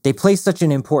 And they play such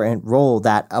an important role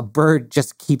that a bird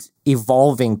just keeps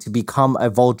evolving to become a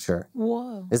vulture.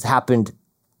 Whoa. This happened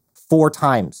 4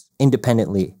 times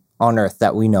independently on Earth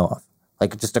that we know of,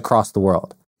 like just across the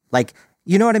world. Like,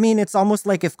 you know what I mean? It's almost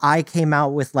like if I came out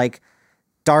with like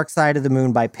Dark Side of the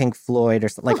Moon by Pink Floyd, or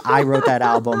like I wrote that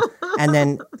album. And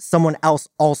then someone else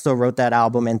also wrote that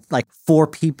album, and like 4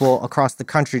 people across the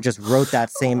country just wrote that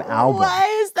same album. Why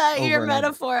is that your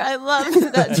metaphor? I love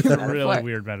that. That's your a metaphor. really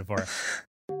weird metaphor.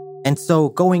 And so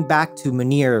going back to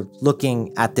Munir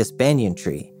looking at this banyan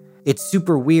tree, it's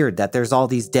super weird that there's all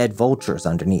these dead vultures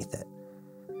underneath it.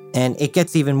 And it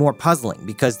gets even more puzzling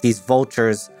because these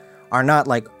vultures are not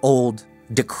like old,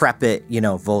 decrepit,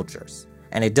 vultures.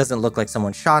 And it doesn't look like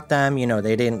someone shot them.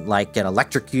 They didn't like get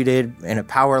electrocuted in a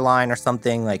power line or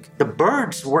something. Like, the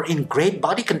birds were in great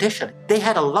body condition. They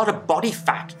had a lot of body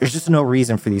fat. there's just no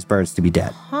reason for these birds to be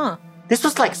dead. Huh. This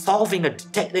was like solving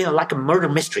like a murder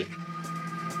mystery.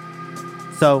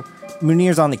 So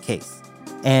Munir's on the case.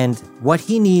 And what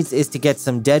he needs is to get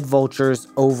some dead vultures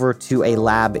over to a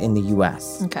lab in the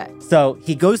US. Okay. So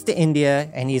he goes to India,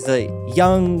 and he's a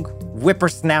young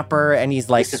whippersnapper, and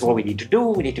he's like, this is what we need to do.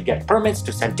 We need to get permits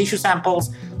to send tissue samples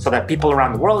so that people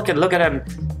around the world can look at them.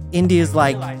 India's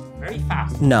like, very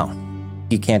fast. no,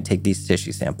 you can't take these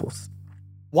tissue samples.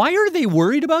 Why are they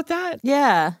worried about that?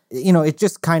 Yeah. It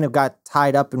just kind of got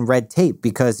tied up in red tape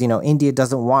because, India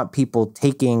doesn't want people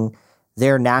taking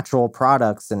their natural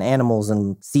products and animals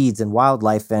and seeds and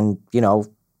wildlife and,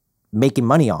 making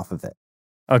money off of it.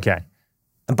 Okay.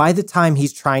 And by the time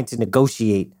he's trying to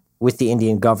negotiate with the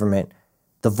Indian government,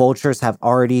 the vultures have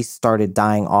already started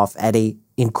dying off at a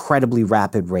incredibly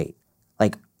rapid rate.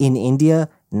 Like in India,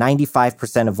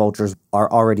 95% of vultures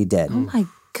are already dead. Oh my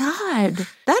God.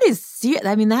 That is serious.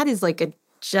 I mean, that is like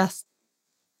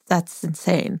that's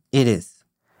insane. It is.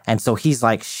 And so he's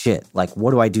like, shit, like,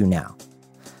 what do I do now?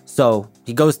 So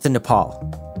he goes to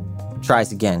Nepal,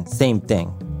 tries again, same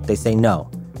thing. They say no.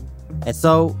 And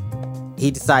so he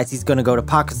decides he's going to go to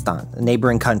Pakistan, a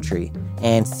neighboring country,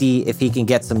 and see if he can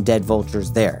get some dead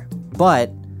vultures there.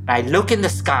 But I look in the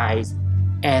skies,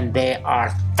 and there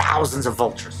are thousands of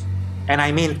vultures. And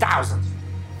I mean thousands.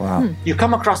 Wow. You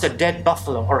come across a dead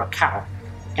buffalo or a cow,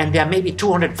 and there are maybe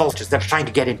 200 vultures that are trying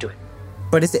to get into it.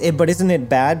 But isn't it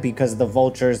bad because the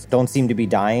vultures don't seem to be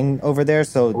dying over there,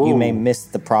 so you may miss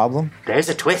the problem? There's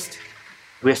a twist.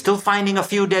 We're still finding a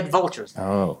few dead vultures.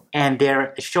 Oh. And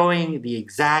they're showing the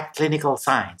exact clinical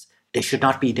signs. They should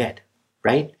not be dead,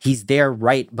 right? He's there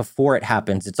right before it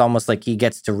happens. It's almost like he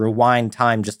gets to rewind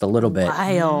time just a little bit.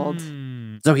 Wild.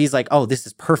 So he's like, oh, this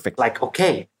is perfect. Like,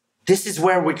 okay, this is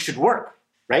where we should work,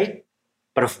 right?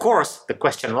 But of course, the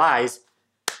question lies,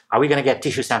 are we going to get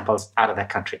tissue samples out of that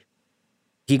country?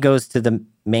 He goes to the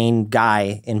main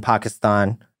guy in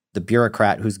Pakistan, the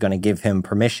bureaucrat who's going to give him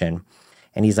permission.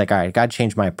 And he's like, all right, I got to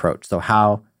change my approach. So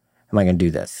how am I going to do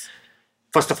this?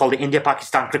 First of all, the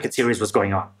India-Pakistan cricket series was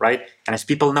going on, right? And as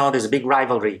people know, there's a big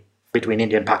rivalry between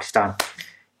India and Pakistan.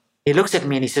 He looks at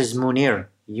me and he says, Munir,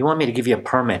 you want me to give you a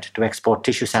permit to export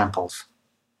tissue samples?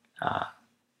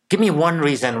 Give me one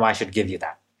reason why I should give you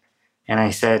that. And I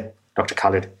said, Dr.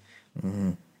 Khalid,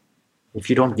 if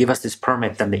you don't give us this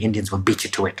permit, then the Indians will beat you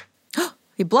to it.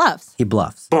 He bluffs. He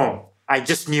bluffs. Boom. I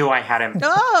just knew I had him.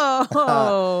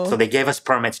 Oh. So they gave us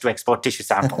permits to export tissue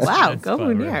samples. Wow, go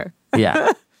Munir.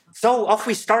 Yeah. So off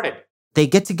we started. They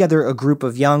get together a group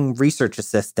of young research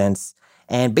assistants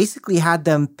and basically had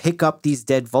them pick up these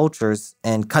dead vultures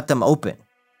and cut them open.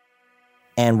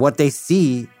 And what they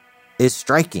see is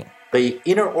striking. The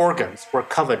inner organs were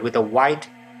covered with a white,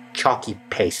 chalky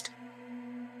paste.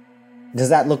 Does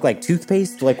that look like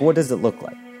toothpaste? Like, what does it look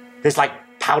like? There's like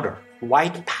powder,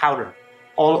 white powder,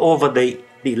 all over the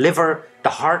liver, the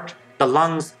heart, the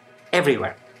lungs,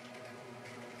 everywhere.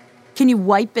 Can you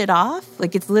wipe it off?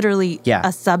 Like it's literally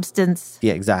a substance.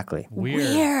 Yeah, exactly.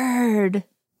 Weird.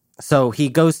 So he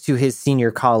goes to his senior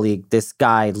colleague, this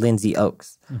guy, Lindsay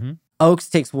Oakes. Mm-hmm. Oakes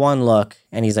takes one look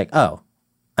and he's like, oh,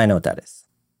 I know what that is.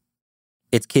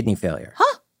 It's kidney failure.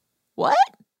 Huh? What?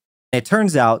 It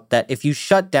turns out that if you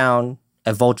shut down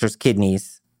a vulture's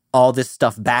kidneys, all this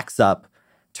stuff backs up,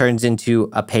 turns into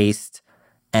a paste,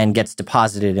 and gets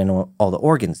deposited in all the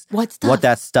organs. What stuff? What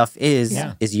that stuff is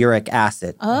uric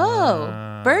acid.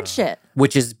 Oh, bird shit.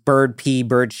 Which is bird pee,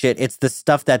 bird shit. It's the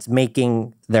stuff that's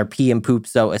making their pee and poop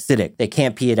so acidic. They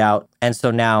can't pee it out. And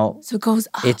so now it goes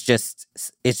up. It's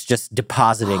just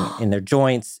depositing in their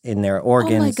joints, in their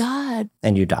organs. Oh my God.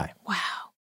 And you die. Wow.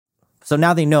 So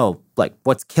now they know, like,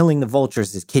 what's killing the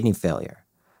vultures is kidney failure.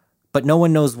 But no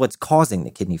one knows what's causing the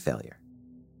kidney failure.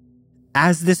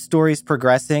 As this story is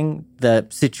progressing, the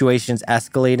situation's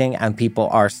escalating and people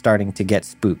are starting to get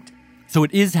spooked. So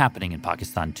it is happening in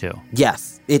Pakistan too?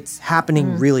 Yes, it's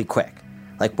happening really quick.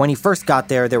 Like when he first got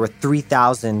there were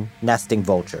 3,000 nesting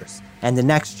vultures. And the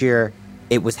next year,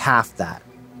 it was half that.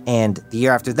 And the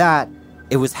year after that,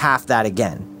 it was half that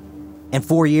again. And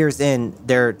 4 years in,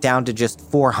 they're down to just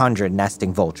 400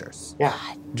 nesting vultures. Yeah.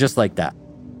 Just like that.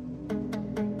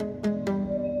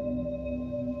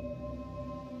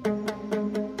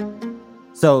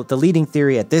 So the leading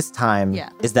theory at this time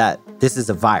is that this is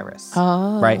a virus,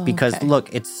 right? Because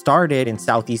look, it started in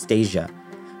Southeast Asia.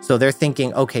 So they're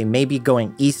thinking, okay, maybe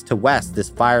going east to west, this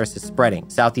virus is spreading.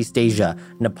 Southeast Asia,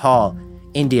 Nepal,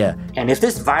 India. And if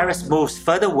this virus moves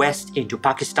further west into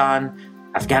Pakistan,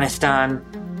 Afghanistan,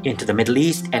 into the Middle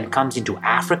East, and comes into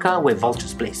Africa, where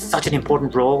vultures play such an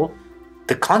important role,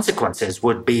 the consequences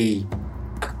would be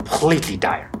completely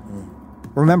dire.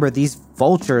 Remember, these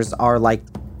vultures are like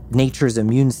nature's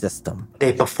immune system.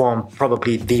 They perform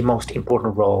probably the most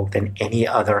important role than any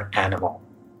other animal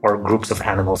or groups of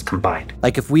animals combined.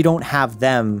 Like if we don't have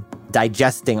them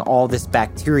digesting all this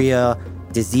bacteria,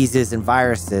 diseases, and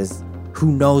viruses,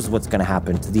 who knows what's going to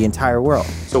happen to the entire world?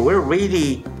 So we're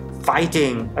really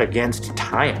fighting against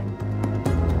time.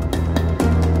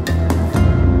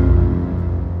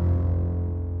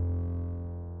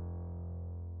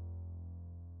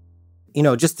 You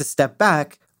know, just to step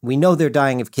back, we know they're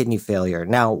dying of kidney failure.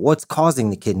 Now, what's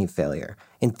causing the kidney failure?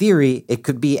 In theory, it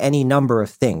could be any number of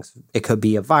things. It could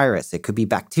be a virus. It could be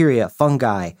bacteria,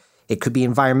 fungi. It could be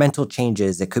environmental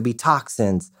changes. It could be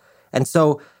toxins. And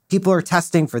so people are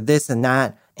testing for this and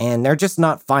that, and they're just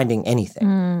not finding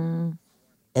anything.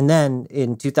 And then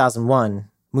in 2001,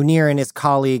 Munir and his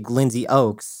colleague, Lindsay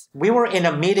Oakes, We were in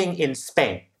a meeting in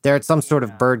Spain. they're at some sort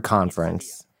of bird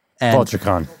conference.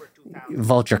 VultureCon.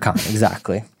 VultureCon,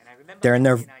 exactly. They're in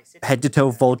their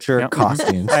head-to-toe vulture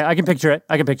costumes. I can picture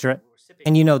it.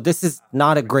 And you know, this is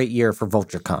not a great year for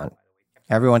VultureCon.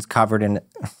 Everyone's covered in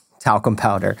talcum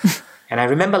powder. And I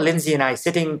remember Lindsay and I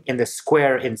sitting in the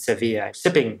square in Sevilla,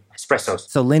 sipping espressos.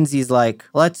 So Lindsay's like,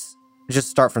 let's just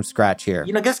start from scratch here.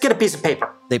 You know, let's get a piece of paper.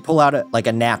 They pull out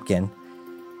a napkin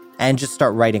and just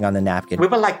start writing on the napkin. We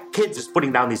were like kids just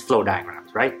putting down these flow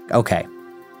diagrams, right? Okay,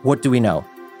 what do we know?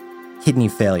 Kidney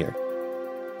failure.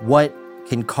 What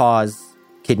can cause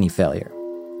kidney failure?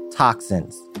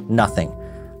 Toxins, nothing.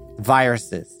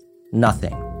 Viruses,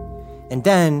 nothing. And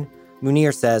then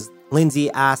Munir says,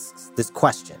 Lindsay asks this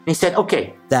question. He said,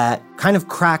 okay. That kind of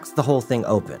cracks the whole thing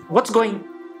open. What's going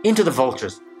into the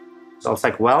vultures? So I was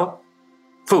like, well,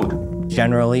 food.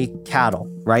 Generally,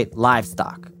 cattle, right?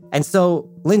 Livestock. And so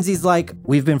Lindsay's like,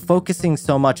 we've been focusing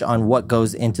so much on what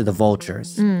goes into the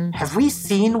vultures. Have we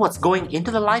seen what's going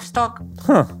into the livestock?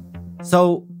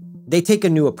 So they take a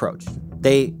new approach.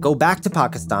 They go back to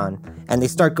Pakistan and they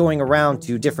start going around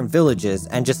to different villages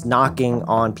and just knocking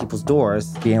on people's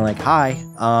doors, being like, hi,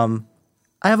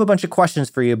 I have a bunch of questions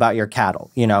for you about your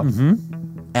cattle, you know?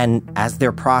 And as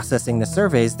they're processing the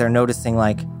surveys, they're noticing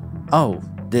like, oh,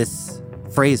 this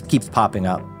phrase keeps popping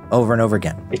up over and over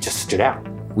again. It just stood out.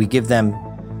 We give them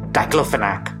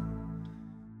diclofenac.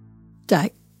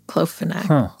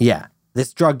 Diclofenac. Yeah,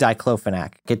 this drug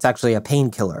diclofenac, it's actually a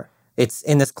painkiller. It's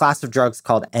in this class of drugs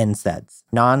called NSAIDs,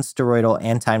 non-steroidal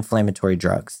anti-inflammatory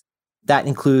drugs. That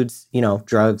includes, you know,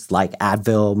 drugs like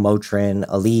Advil, Motrin,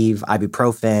 Aleve,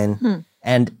 ibuprofen.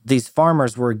 And these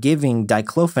farmers were giving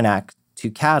diclofenac to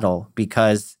cattle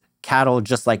because cattle,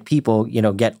 just like people, you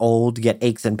know, get old, get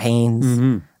aches and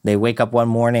pains. They wake up one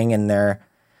morning and their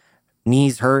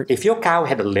knees hurt. If your cow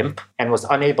had a limp and was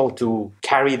unable to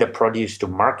carry the produce to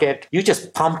market, you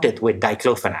just pumped it with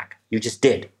diclofenac. You just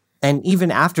did. And even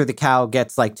after the cow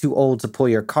gets like too old to pull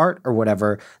your cart or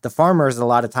whatever, the farmers, a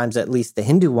lot of times, at least the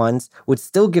Hindu ones, would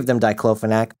still give them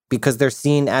diclofenac because they're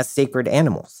seen as sacred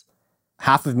animals.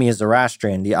 Half of me is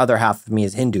Zoroastrian, the other half of me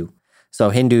is Hindu.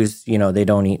 So Hindus, you know, they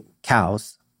don't eat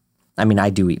cows. I mean, I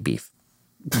do eat beef,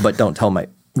 but don't tell my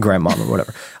grandmom or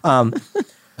whatever.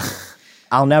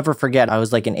 I'll never forget, I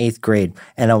was like in 8th grade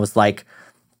and I was like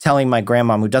telling my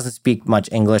grandmom, who doesn't speak much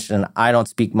English and I don't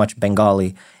speak much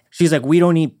Bengali, she's like, we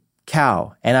don't eat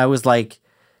cow. And I was like,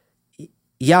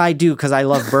 yeah, I do, because I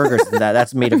love burgers and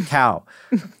that's made of cow.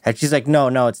 And she's like,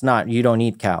 no, it's not. You don't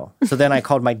eat cow. So then I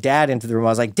called my dad into the room. I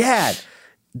was like, Dad,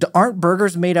 aren't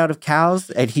burgers made out of cows?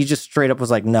 And he just straight up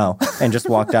was like, no, and just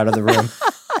walked out of the room.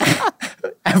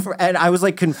 And I was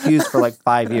like confused for like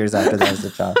 5 years after that as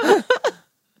a child.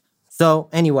 So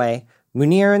anyway,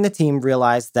 Munir and the team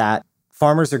realized that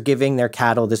farmers are giving their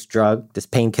cattle this drug, this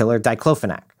painkiller,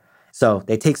 diclofenac. So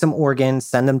they take some organs,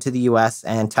 send them to the US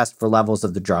and test for levels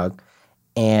of the drug.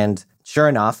 And sure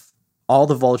enough, all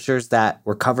the vultures that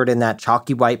were covered in that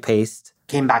chalky white paste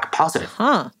came back positive.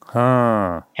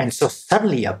 And so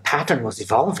suddenly a pattern was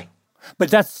evolving. But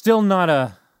that's still not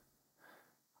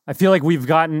I feel like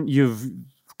you've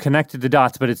connected the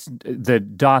dots, but it's the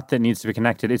dot that needs to be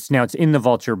connected. It's in the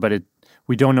vulture, but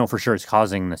we don't know for sure it's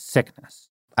causing the sickness.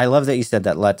 I love that you said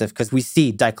that, Latif, because we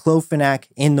see diclofenac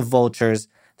in the vultures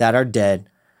that are dead,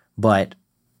 but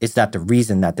is that the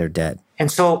reason that they're dead?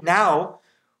 And so now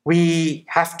we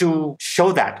have to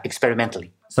show that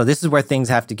experimentally. So this is where things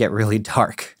have to get really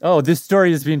dark. Oh, this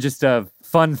story has been just a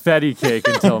funfetti cake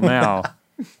until now.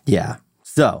 Yeah.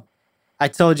 So I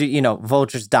told you,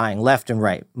 vultures dying left and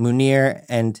right. Munir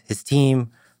and his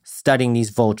team studying these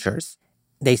vultures.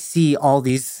 They see all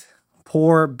these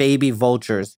poor baby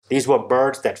vultures. These were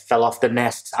birds that fell off the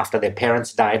nests after their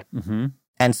parents died. Mm-hmm.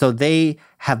 And so they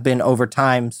have been over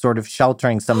time sort of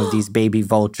sheltering some of these baby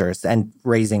vultures and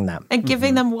raising them. And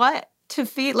giving them what? To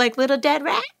feed, like little dead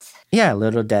rats? Yeah,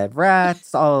 little dead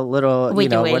rats, all little,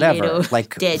 whatever.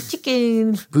 Like dead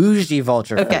chickens. Bougie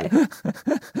vulture. Okay.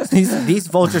 These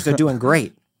vultures are doing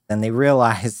great. And they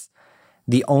realize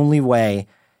the only way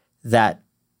that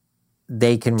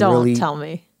they can really... Don't tell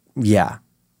me. Yeah.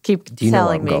 Keep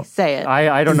telling me. Say it.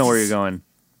 I don't know where you're going.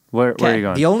 Where are you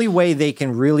going? The only way they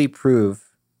can really prove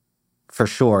for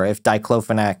sure if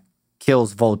diclofenac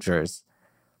kills vultures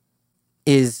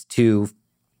is to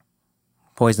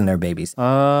poison their babies.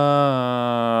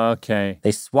 Okay.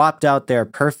 They swapped out their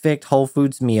perfect Whole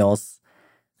Foods meals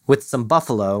with some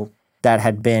buffalo that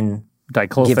had been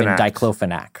given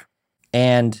diclofenac.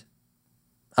 And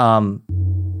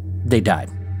they died.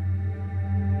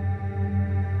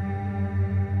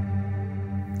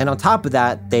 And on top of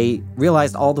that, they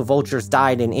realized all the vultures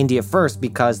died in India first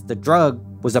because the drug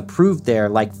was approved there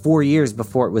like 4 years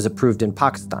before it was approved in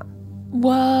Pakistan.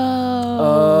 Whoa.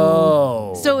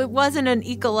 Oh. So it wasn't an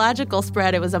ecological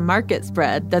spread, it was a market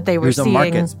spread that they were seeing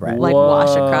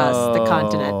wash across the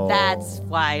continent. That's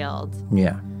wild.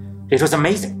 Yeah. It was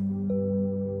amazing.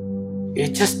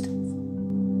 It just...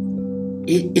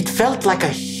 It felt like a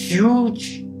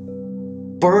huge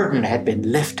burden had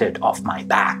been lifted off my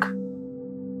back.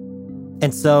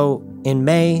 And so in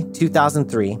May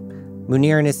 2003,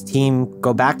 Munir and his team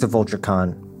go back to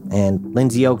VultureCon, and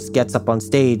Lindsay Oakes gets up on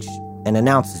stage and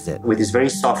announces it. With his very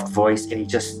soft voice, and he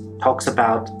just talks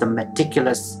about the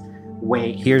meticulous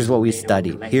way. Here's what we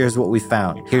studied. Here's what we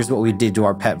found. Here's what we did to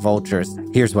our pet vultures.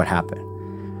 Here's what happened.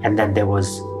 And then there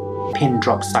was pin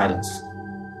drop silence.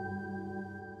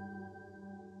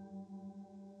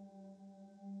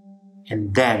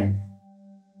 And then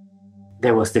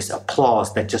there was this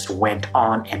applause that just went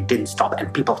on and didn't stop,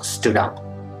 and people stood up.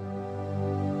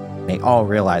 They all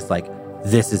realized,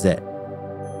 this is it.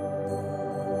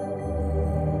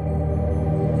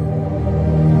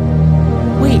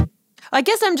 Wait, I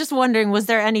guess I'm just wondering, was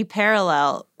there any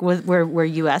parallel with were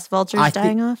U.S. vultures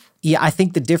dying off? Yeah, I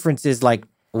think the difference is,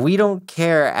 we don't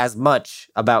care as much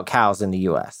about cows in the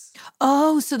U.S.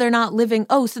 Oh, so they're not living...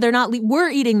 we're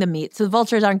eating the meat, so the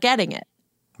vultures aren't getting it.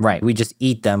 Right. We just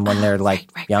eat them when they're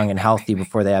young and healthy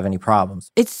before they have any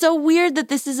problems. It's so weird that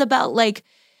this is about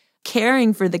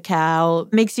caring for the cow.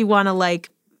 Makes you want to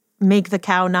make the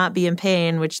cow not be in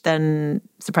pain, which then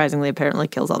surprisingly apparently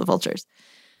kills all the vultures.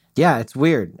 Yeah, it's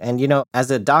weird. And as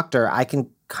a doctor, I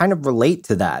can kind of relate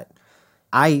to that.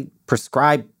 I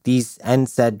prescribe these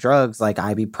NSAID drugs like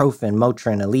ibuprofen,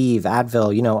 Motrin, Aleve,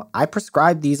 Advil. I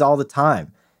prescribe these all the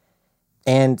time.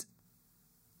 And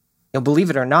believe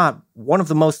it or not, one of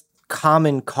the most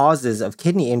common causes of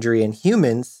kidney injury in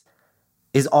humans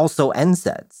is also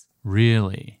NSAIDs.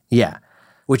 Really? Yeah.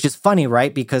 Which is funny,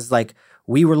 right? Because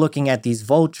we were looking at these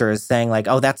vultures saying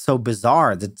oh, that's so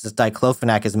bizarre that this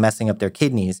diclofenac is messing up their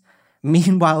kidneys.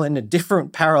 Meanwhile, in a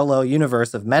different parallel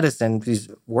universe of medicine,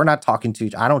 we're not talking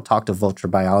to I don't talk to vulture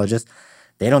biologists.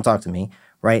 They don't talk to me.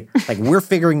 Right? We're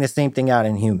figuring the same thing out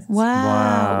in humans.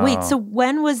 Wow. Wait, so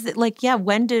when was it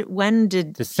when did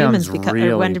humans become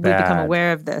really when did we become bad.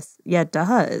 aware of this? Yeah, it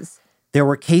does. There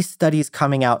were case studies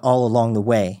coming out all along the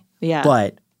way. Yeah.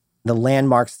 But the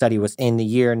landmark study was in the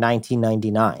year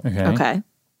 1999. Okay.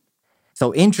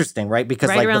 So interesting, right? Because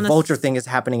the vulture thing is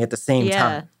happening at the same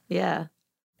time. Yeah.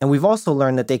 And we've also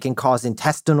learned that they can cause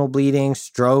intestinal bleeding,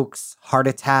 strokes, heart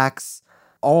attacks.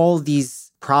 All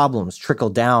these problems trickle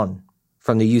down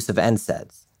from the use of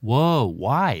NSAIDs. Whoa,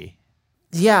 why?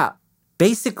 Yeah,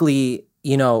 basically,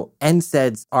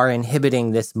 NSAIDs are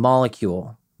inhibiting this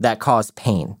molecule that causes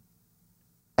pain.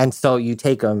 And so you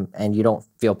take them and you don't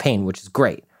feel pain, which is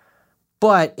great.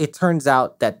 But it turns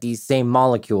out that these same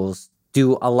molecules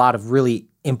do a lot of really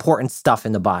important stuff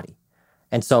in the body.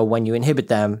 And so when you inhibit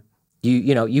them,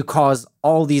 you cause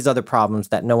all these other problems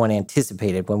that no one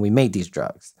anticipated when we made these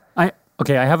drugs.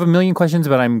 Okay, I have a million questions,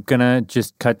 but I'm going to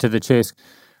just cut to the chase.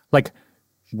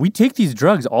 We take these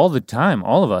drugs all the time,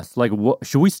 all of us.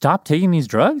 Should we stop taking these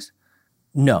drugs?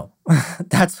 No.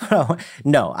 That's what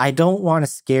No, I don't want to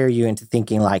scare you into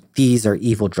thinking like these are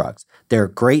evil drugs. They're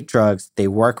great drugs. They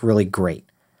work really great.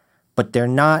 But they're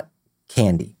not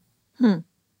candy.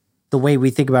 The way we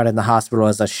think about it in the hospital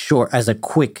as a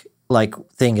quick like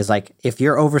thing is like if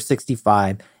you're over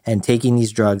 65 and taking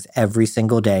these drugs every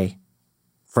single day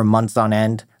for months on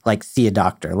end, like see a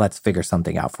doctor. Let's figure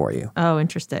something out for you. Oh,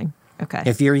 interesting. Okay.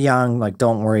 If you're young, like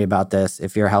don't worry about this.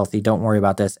 If you're healthy, don't worry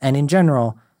about this. And in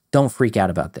general, don't freak out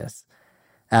about this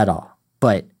at all.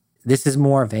 But this is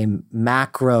more of a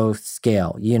macro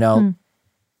scale, you know?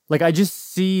 Like I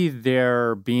just see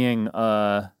there being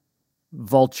a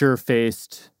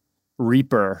vulture-faced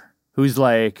reaper who's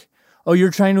like, oh,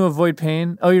 you're trying to avoid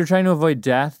pain? Oh, you're trying to avoid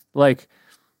death? Like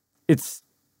it's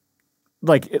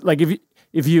like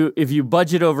if you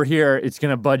budge it over here, it's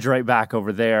gonna budge right back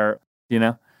over there, you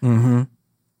know? Mm-hmm.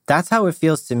 That's how it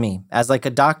feels to me. As like a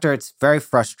doctor, it's very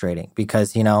frustrating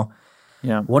because, you know,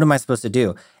 what am I supposed to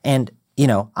do? And, you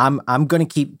know, I'm going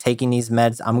to keep taking these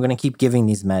meds. I'm going to keep giving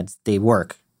these meds. They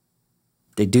work.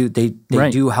 They do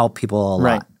do help people a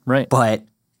lot. Right. But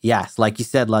yes, like you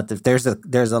said, Latif,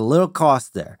 there's a little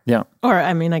cost there. Yeah. Or,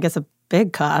 I mean, I guess a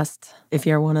big cost if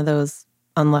you're one of those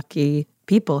unlucky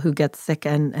people who gets sick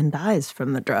and dies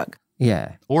from the drug.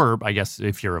 Yeah. Or, I guess,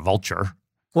 if you're a vulture.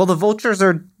 Well, the vultures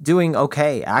are doing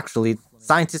okay, actually.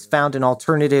 Scientists found an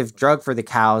alternative drug for the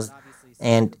cows,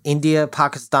 and India,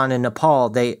 Pakistan, and Nepal,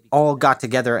 they all got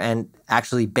together and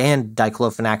actually banned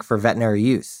diclofenac for veterinary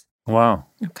use. Wow.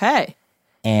 Okay.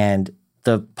 And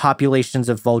the populations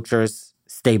of vultures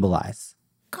stabilize.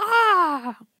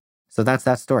 So that's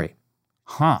that story.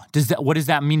 Huh. What does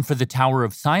that mean for the Tower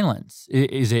of Silence?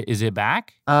 Is it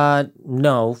back?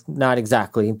 No, not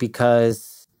exactly,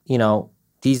 because, you know,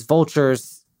 these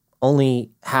vultures only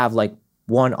have like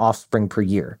one offspring per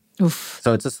year. Oof.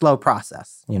 So it's a slow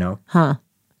process, you know? Huh.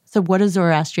 So what are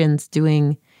Zoroastrians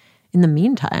doing in the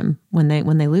meantime when they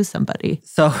lose somebody?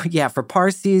 So yeah, for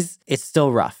Parsis, it's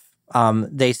still rough.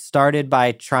 They started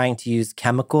by trying to use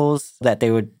chemicals that they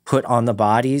would put on the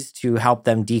bodies to help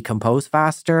them decompose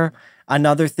faster.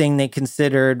 Another thing they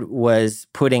considered was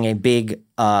putting a big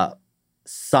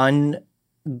sun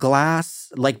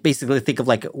glass, like basically think of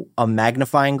like a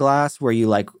magnifying glass where you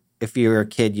like, if you're a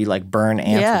kid, you like burn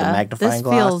ants with a magnifying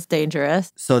glass. This feels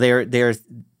dangerous. So they're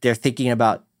thinking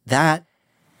about that.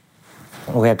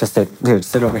 We have to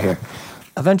sit over here.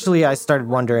 Eventually, I started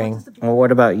wondering, well,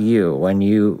 what about you? When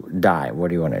you die, what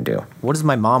do you want to do? What does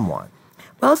my mom want?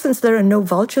 Well, since there are no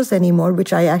vultures anymore,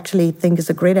 which I actually think is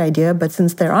a great idea, but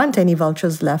since there aren't any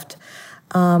vultures left,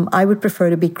 I would prefer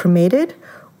to be cremated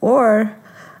or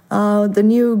the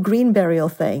new green burial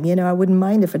thing. You know, I wouldn't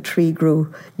mind if a tree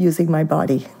grew using my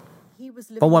body.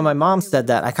 But when my mom said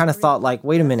that, I kind of thought like,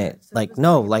 wait a minute, like,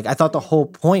 no, like I thought the whole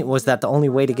point was that the only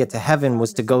way to get to heaven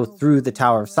was to go through the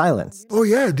Tower of Silence. Oh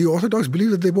yeah, the Orthodox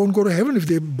believe that they won't go to heaven if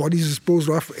their bodies disposed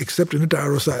of except in the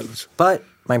Tower of Silence. But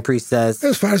my priest says,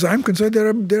 as far as I'm concerned,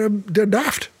 they're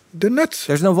daft. They're nuts.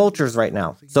 There's no vultures right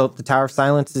now, so the Tower of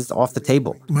Silence is off the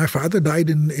table. My father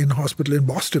died in hospital in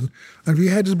Boston, and we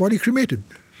had his body cremated.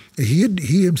 He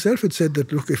himself had said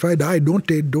that, look, if I die,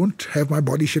 don't have my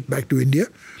body shipped back to India.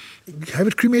 Have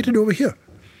it cremated over here.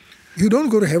 You don't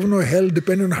go to heaven or hell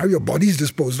depending on how your body's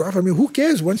disposed of. I mean, who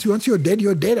cares? Once you're dead,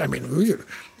 you're dead. I mean,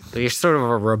 you're sort of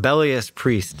a rebellious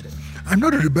priest. I'm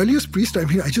not a rebellious priest. I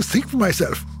mean, I just think for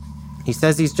myself. He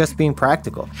says he's just being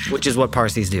practical, which is what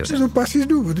Parsis do. This is what Parsis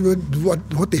do,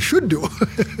 what they should do.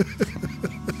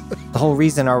 The whole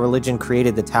reason our religion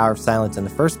created the Tower of Silence in the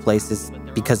first place is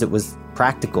because it was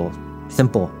practical,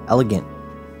 simple, elegant.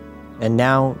 And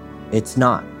now it's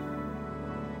not.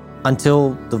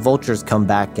 Until the vultures come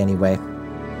back, anyway.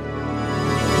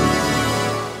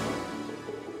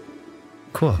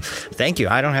 Cool. Thank you.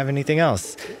 I don't have anything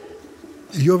else.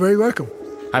 You're very welcome.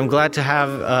 I'm glad to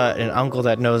have an uncle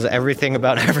that knows everything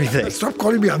about everything. Stop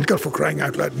calling me uncle for crying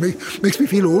out loud. Makes me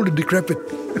feel old and decrepit.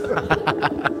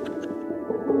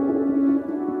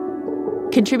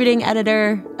 Contributing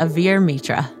editor, Avir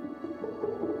Mitra.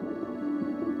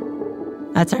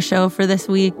 That's our show for this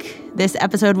week. This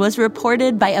episode was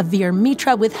reported by Avir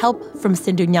Mitra with help from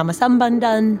Sindhu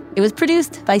Nyamasambandan. It was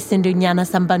produced by Sindhu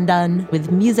Nyamasambandan with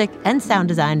music and sound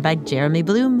design by Jeremy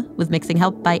Bloom with mixing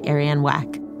help by Ariane Wack.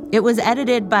 It was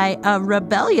edited by a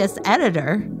rebellious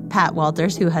editor, Pat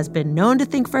Walters, who has been known to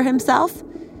think for himself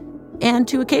and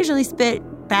to occasionally spit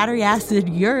battery acid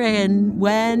urine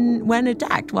when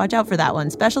attacked. Watch out for that one.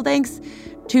 Special thanks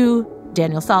to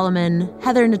Daniel Solomon,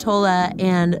 Heather Natola,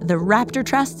 and the Raptor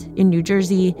Trust in New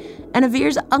Jersey, and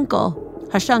Avir's uncle,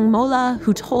 Hashang Mola,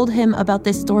 who told him about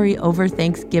this story over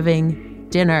Thanksgiving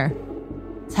dinner.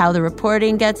 It's how the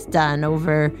reporting gets done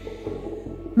over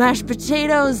mashed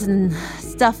potatoes and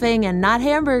stuffing and not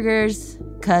hamburgers,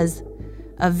 because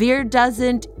Avir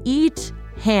doesn't eat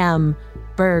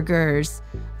hamburgers.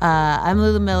 I'm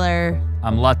Lulu Miller.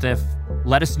 I'm Latif.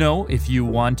 Let us know if you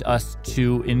want us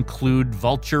to include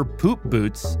vulture poop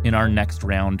boots in our next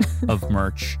round of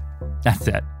merch. That's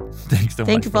it. Thanks so much.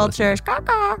 Thank you, vulture.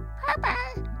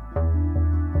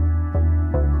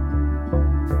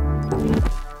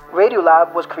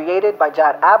 Radiolab was created by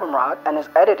Jad Abumrad and is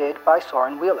edited by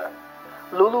Soren Wheeler.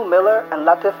 Lulu Miller and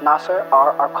Latif Nasser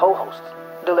are our co-hosts.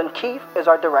 Dylan Keefe is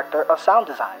our director of sound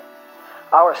design.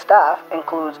 Our staff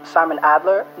includes Simon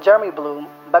Adler, Jeremy Bloom,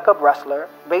 Becca Bressler,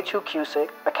 Rachel Cusick,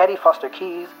 Akedi Foster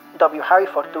Keys, W. Harry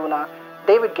Fortuna,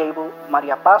 David Gable,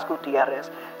 Maria Paz Gutierrez,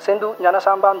 Sindhu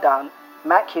Nyanasambandan,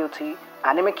 Matt Cutie,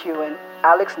 Annie McEwen,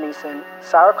 Alex Neeson,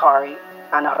 Sarah Kari,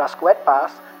 Anna Rasquet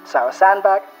Paz, Sarah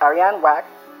Sandbach, Ariane Wack,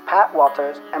 Pat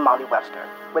Walters, and Molly Webster,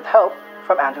 with help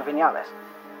from Andrew Vinales.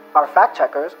 Our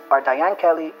fact-checkers are Diane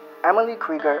Kelly, Emily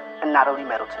Krieger, and Natalie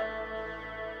Middleton.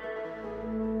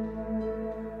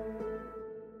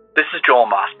 This is Joel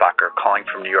Mossbacher calling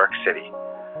from New York City.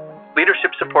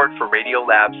 Leadership support for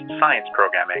Radiolab's science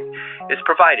programming is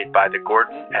provided by the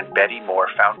Gordon and Betty Moore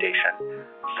Foundation,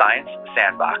 Science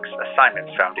Sandbox, a Simons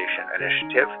Foundation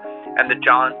initiative, and the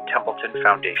John Templeton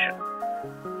Foundation.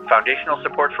 Foundational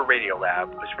support for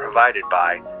Radiolab was provided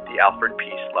by the Alfred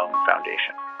P. Sloan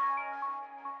Foundation.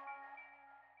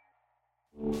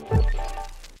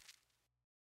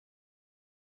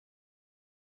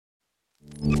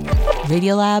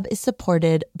 Radiolab is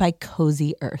supported by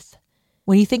Cozy Earth.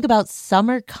 When you think about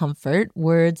summer comfort,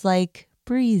 words like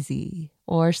breezy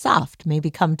or soft maybe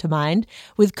come to mind.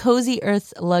 With Cozy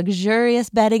Earth's luxurious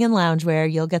bedding and loungewear,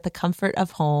 you'll get the comfort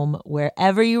of home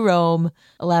wherever you roam,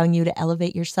 allowing you to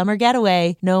elevate your summer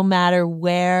getaway no matter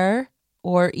where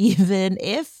or even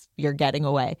if you're getting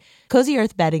away. Cozy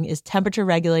Earth bedding is temperature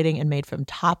regulating and made from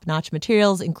top-notch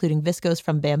materials, including viscose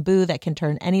from bamboo that can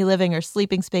turn any living or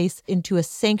sleeping space into a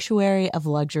sanctuary of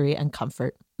luxury and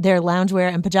comfort. Their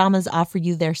loungewear and pajamas offer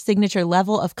you their signature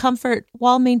level of comfort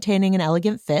while maintaining an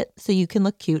elegant fit, so you can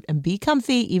look cute and be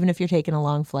comfy even if you're taking a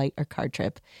long flight or car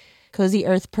trip. Cozy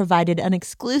Earth provided an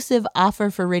exclusive offer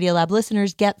for Radiolab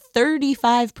listeners. Get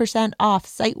 35% off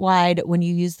site-wide when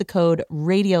you use the code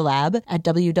RADIOLAB at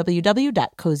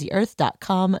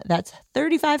www.cozyearth.com. That's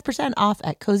 35% off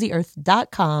at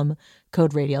cozyearth.com,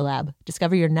 code RADIOLAB.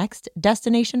 Discover your next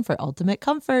destination for ultimate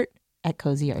comfort at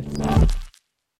Cozy Earth.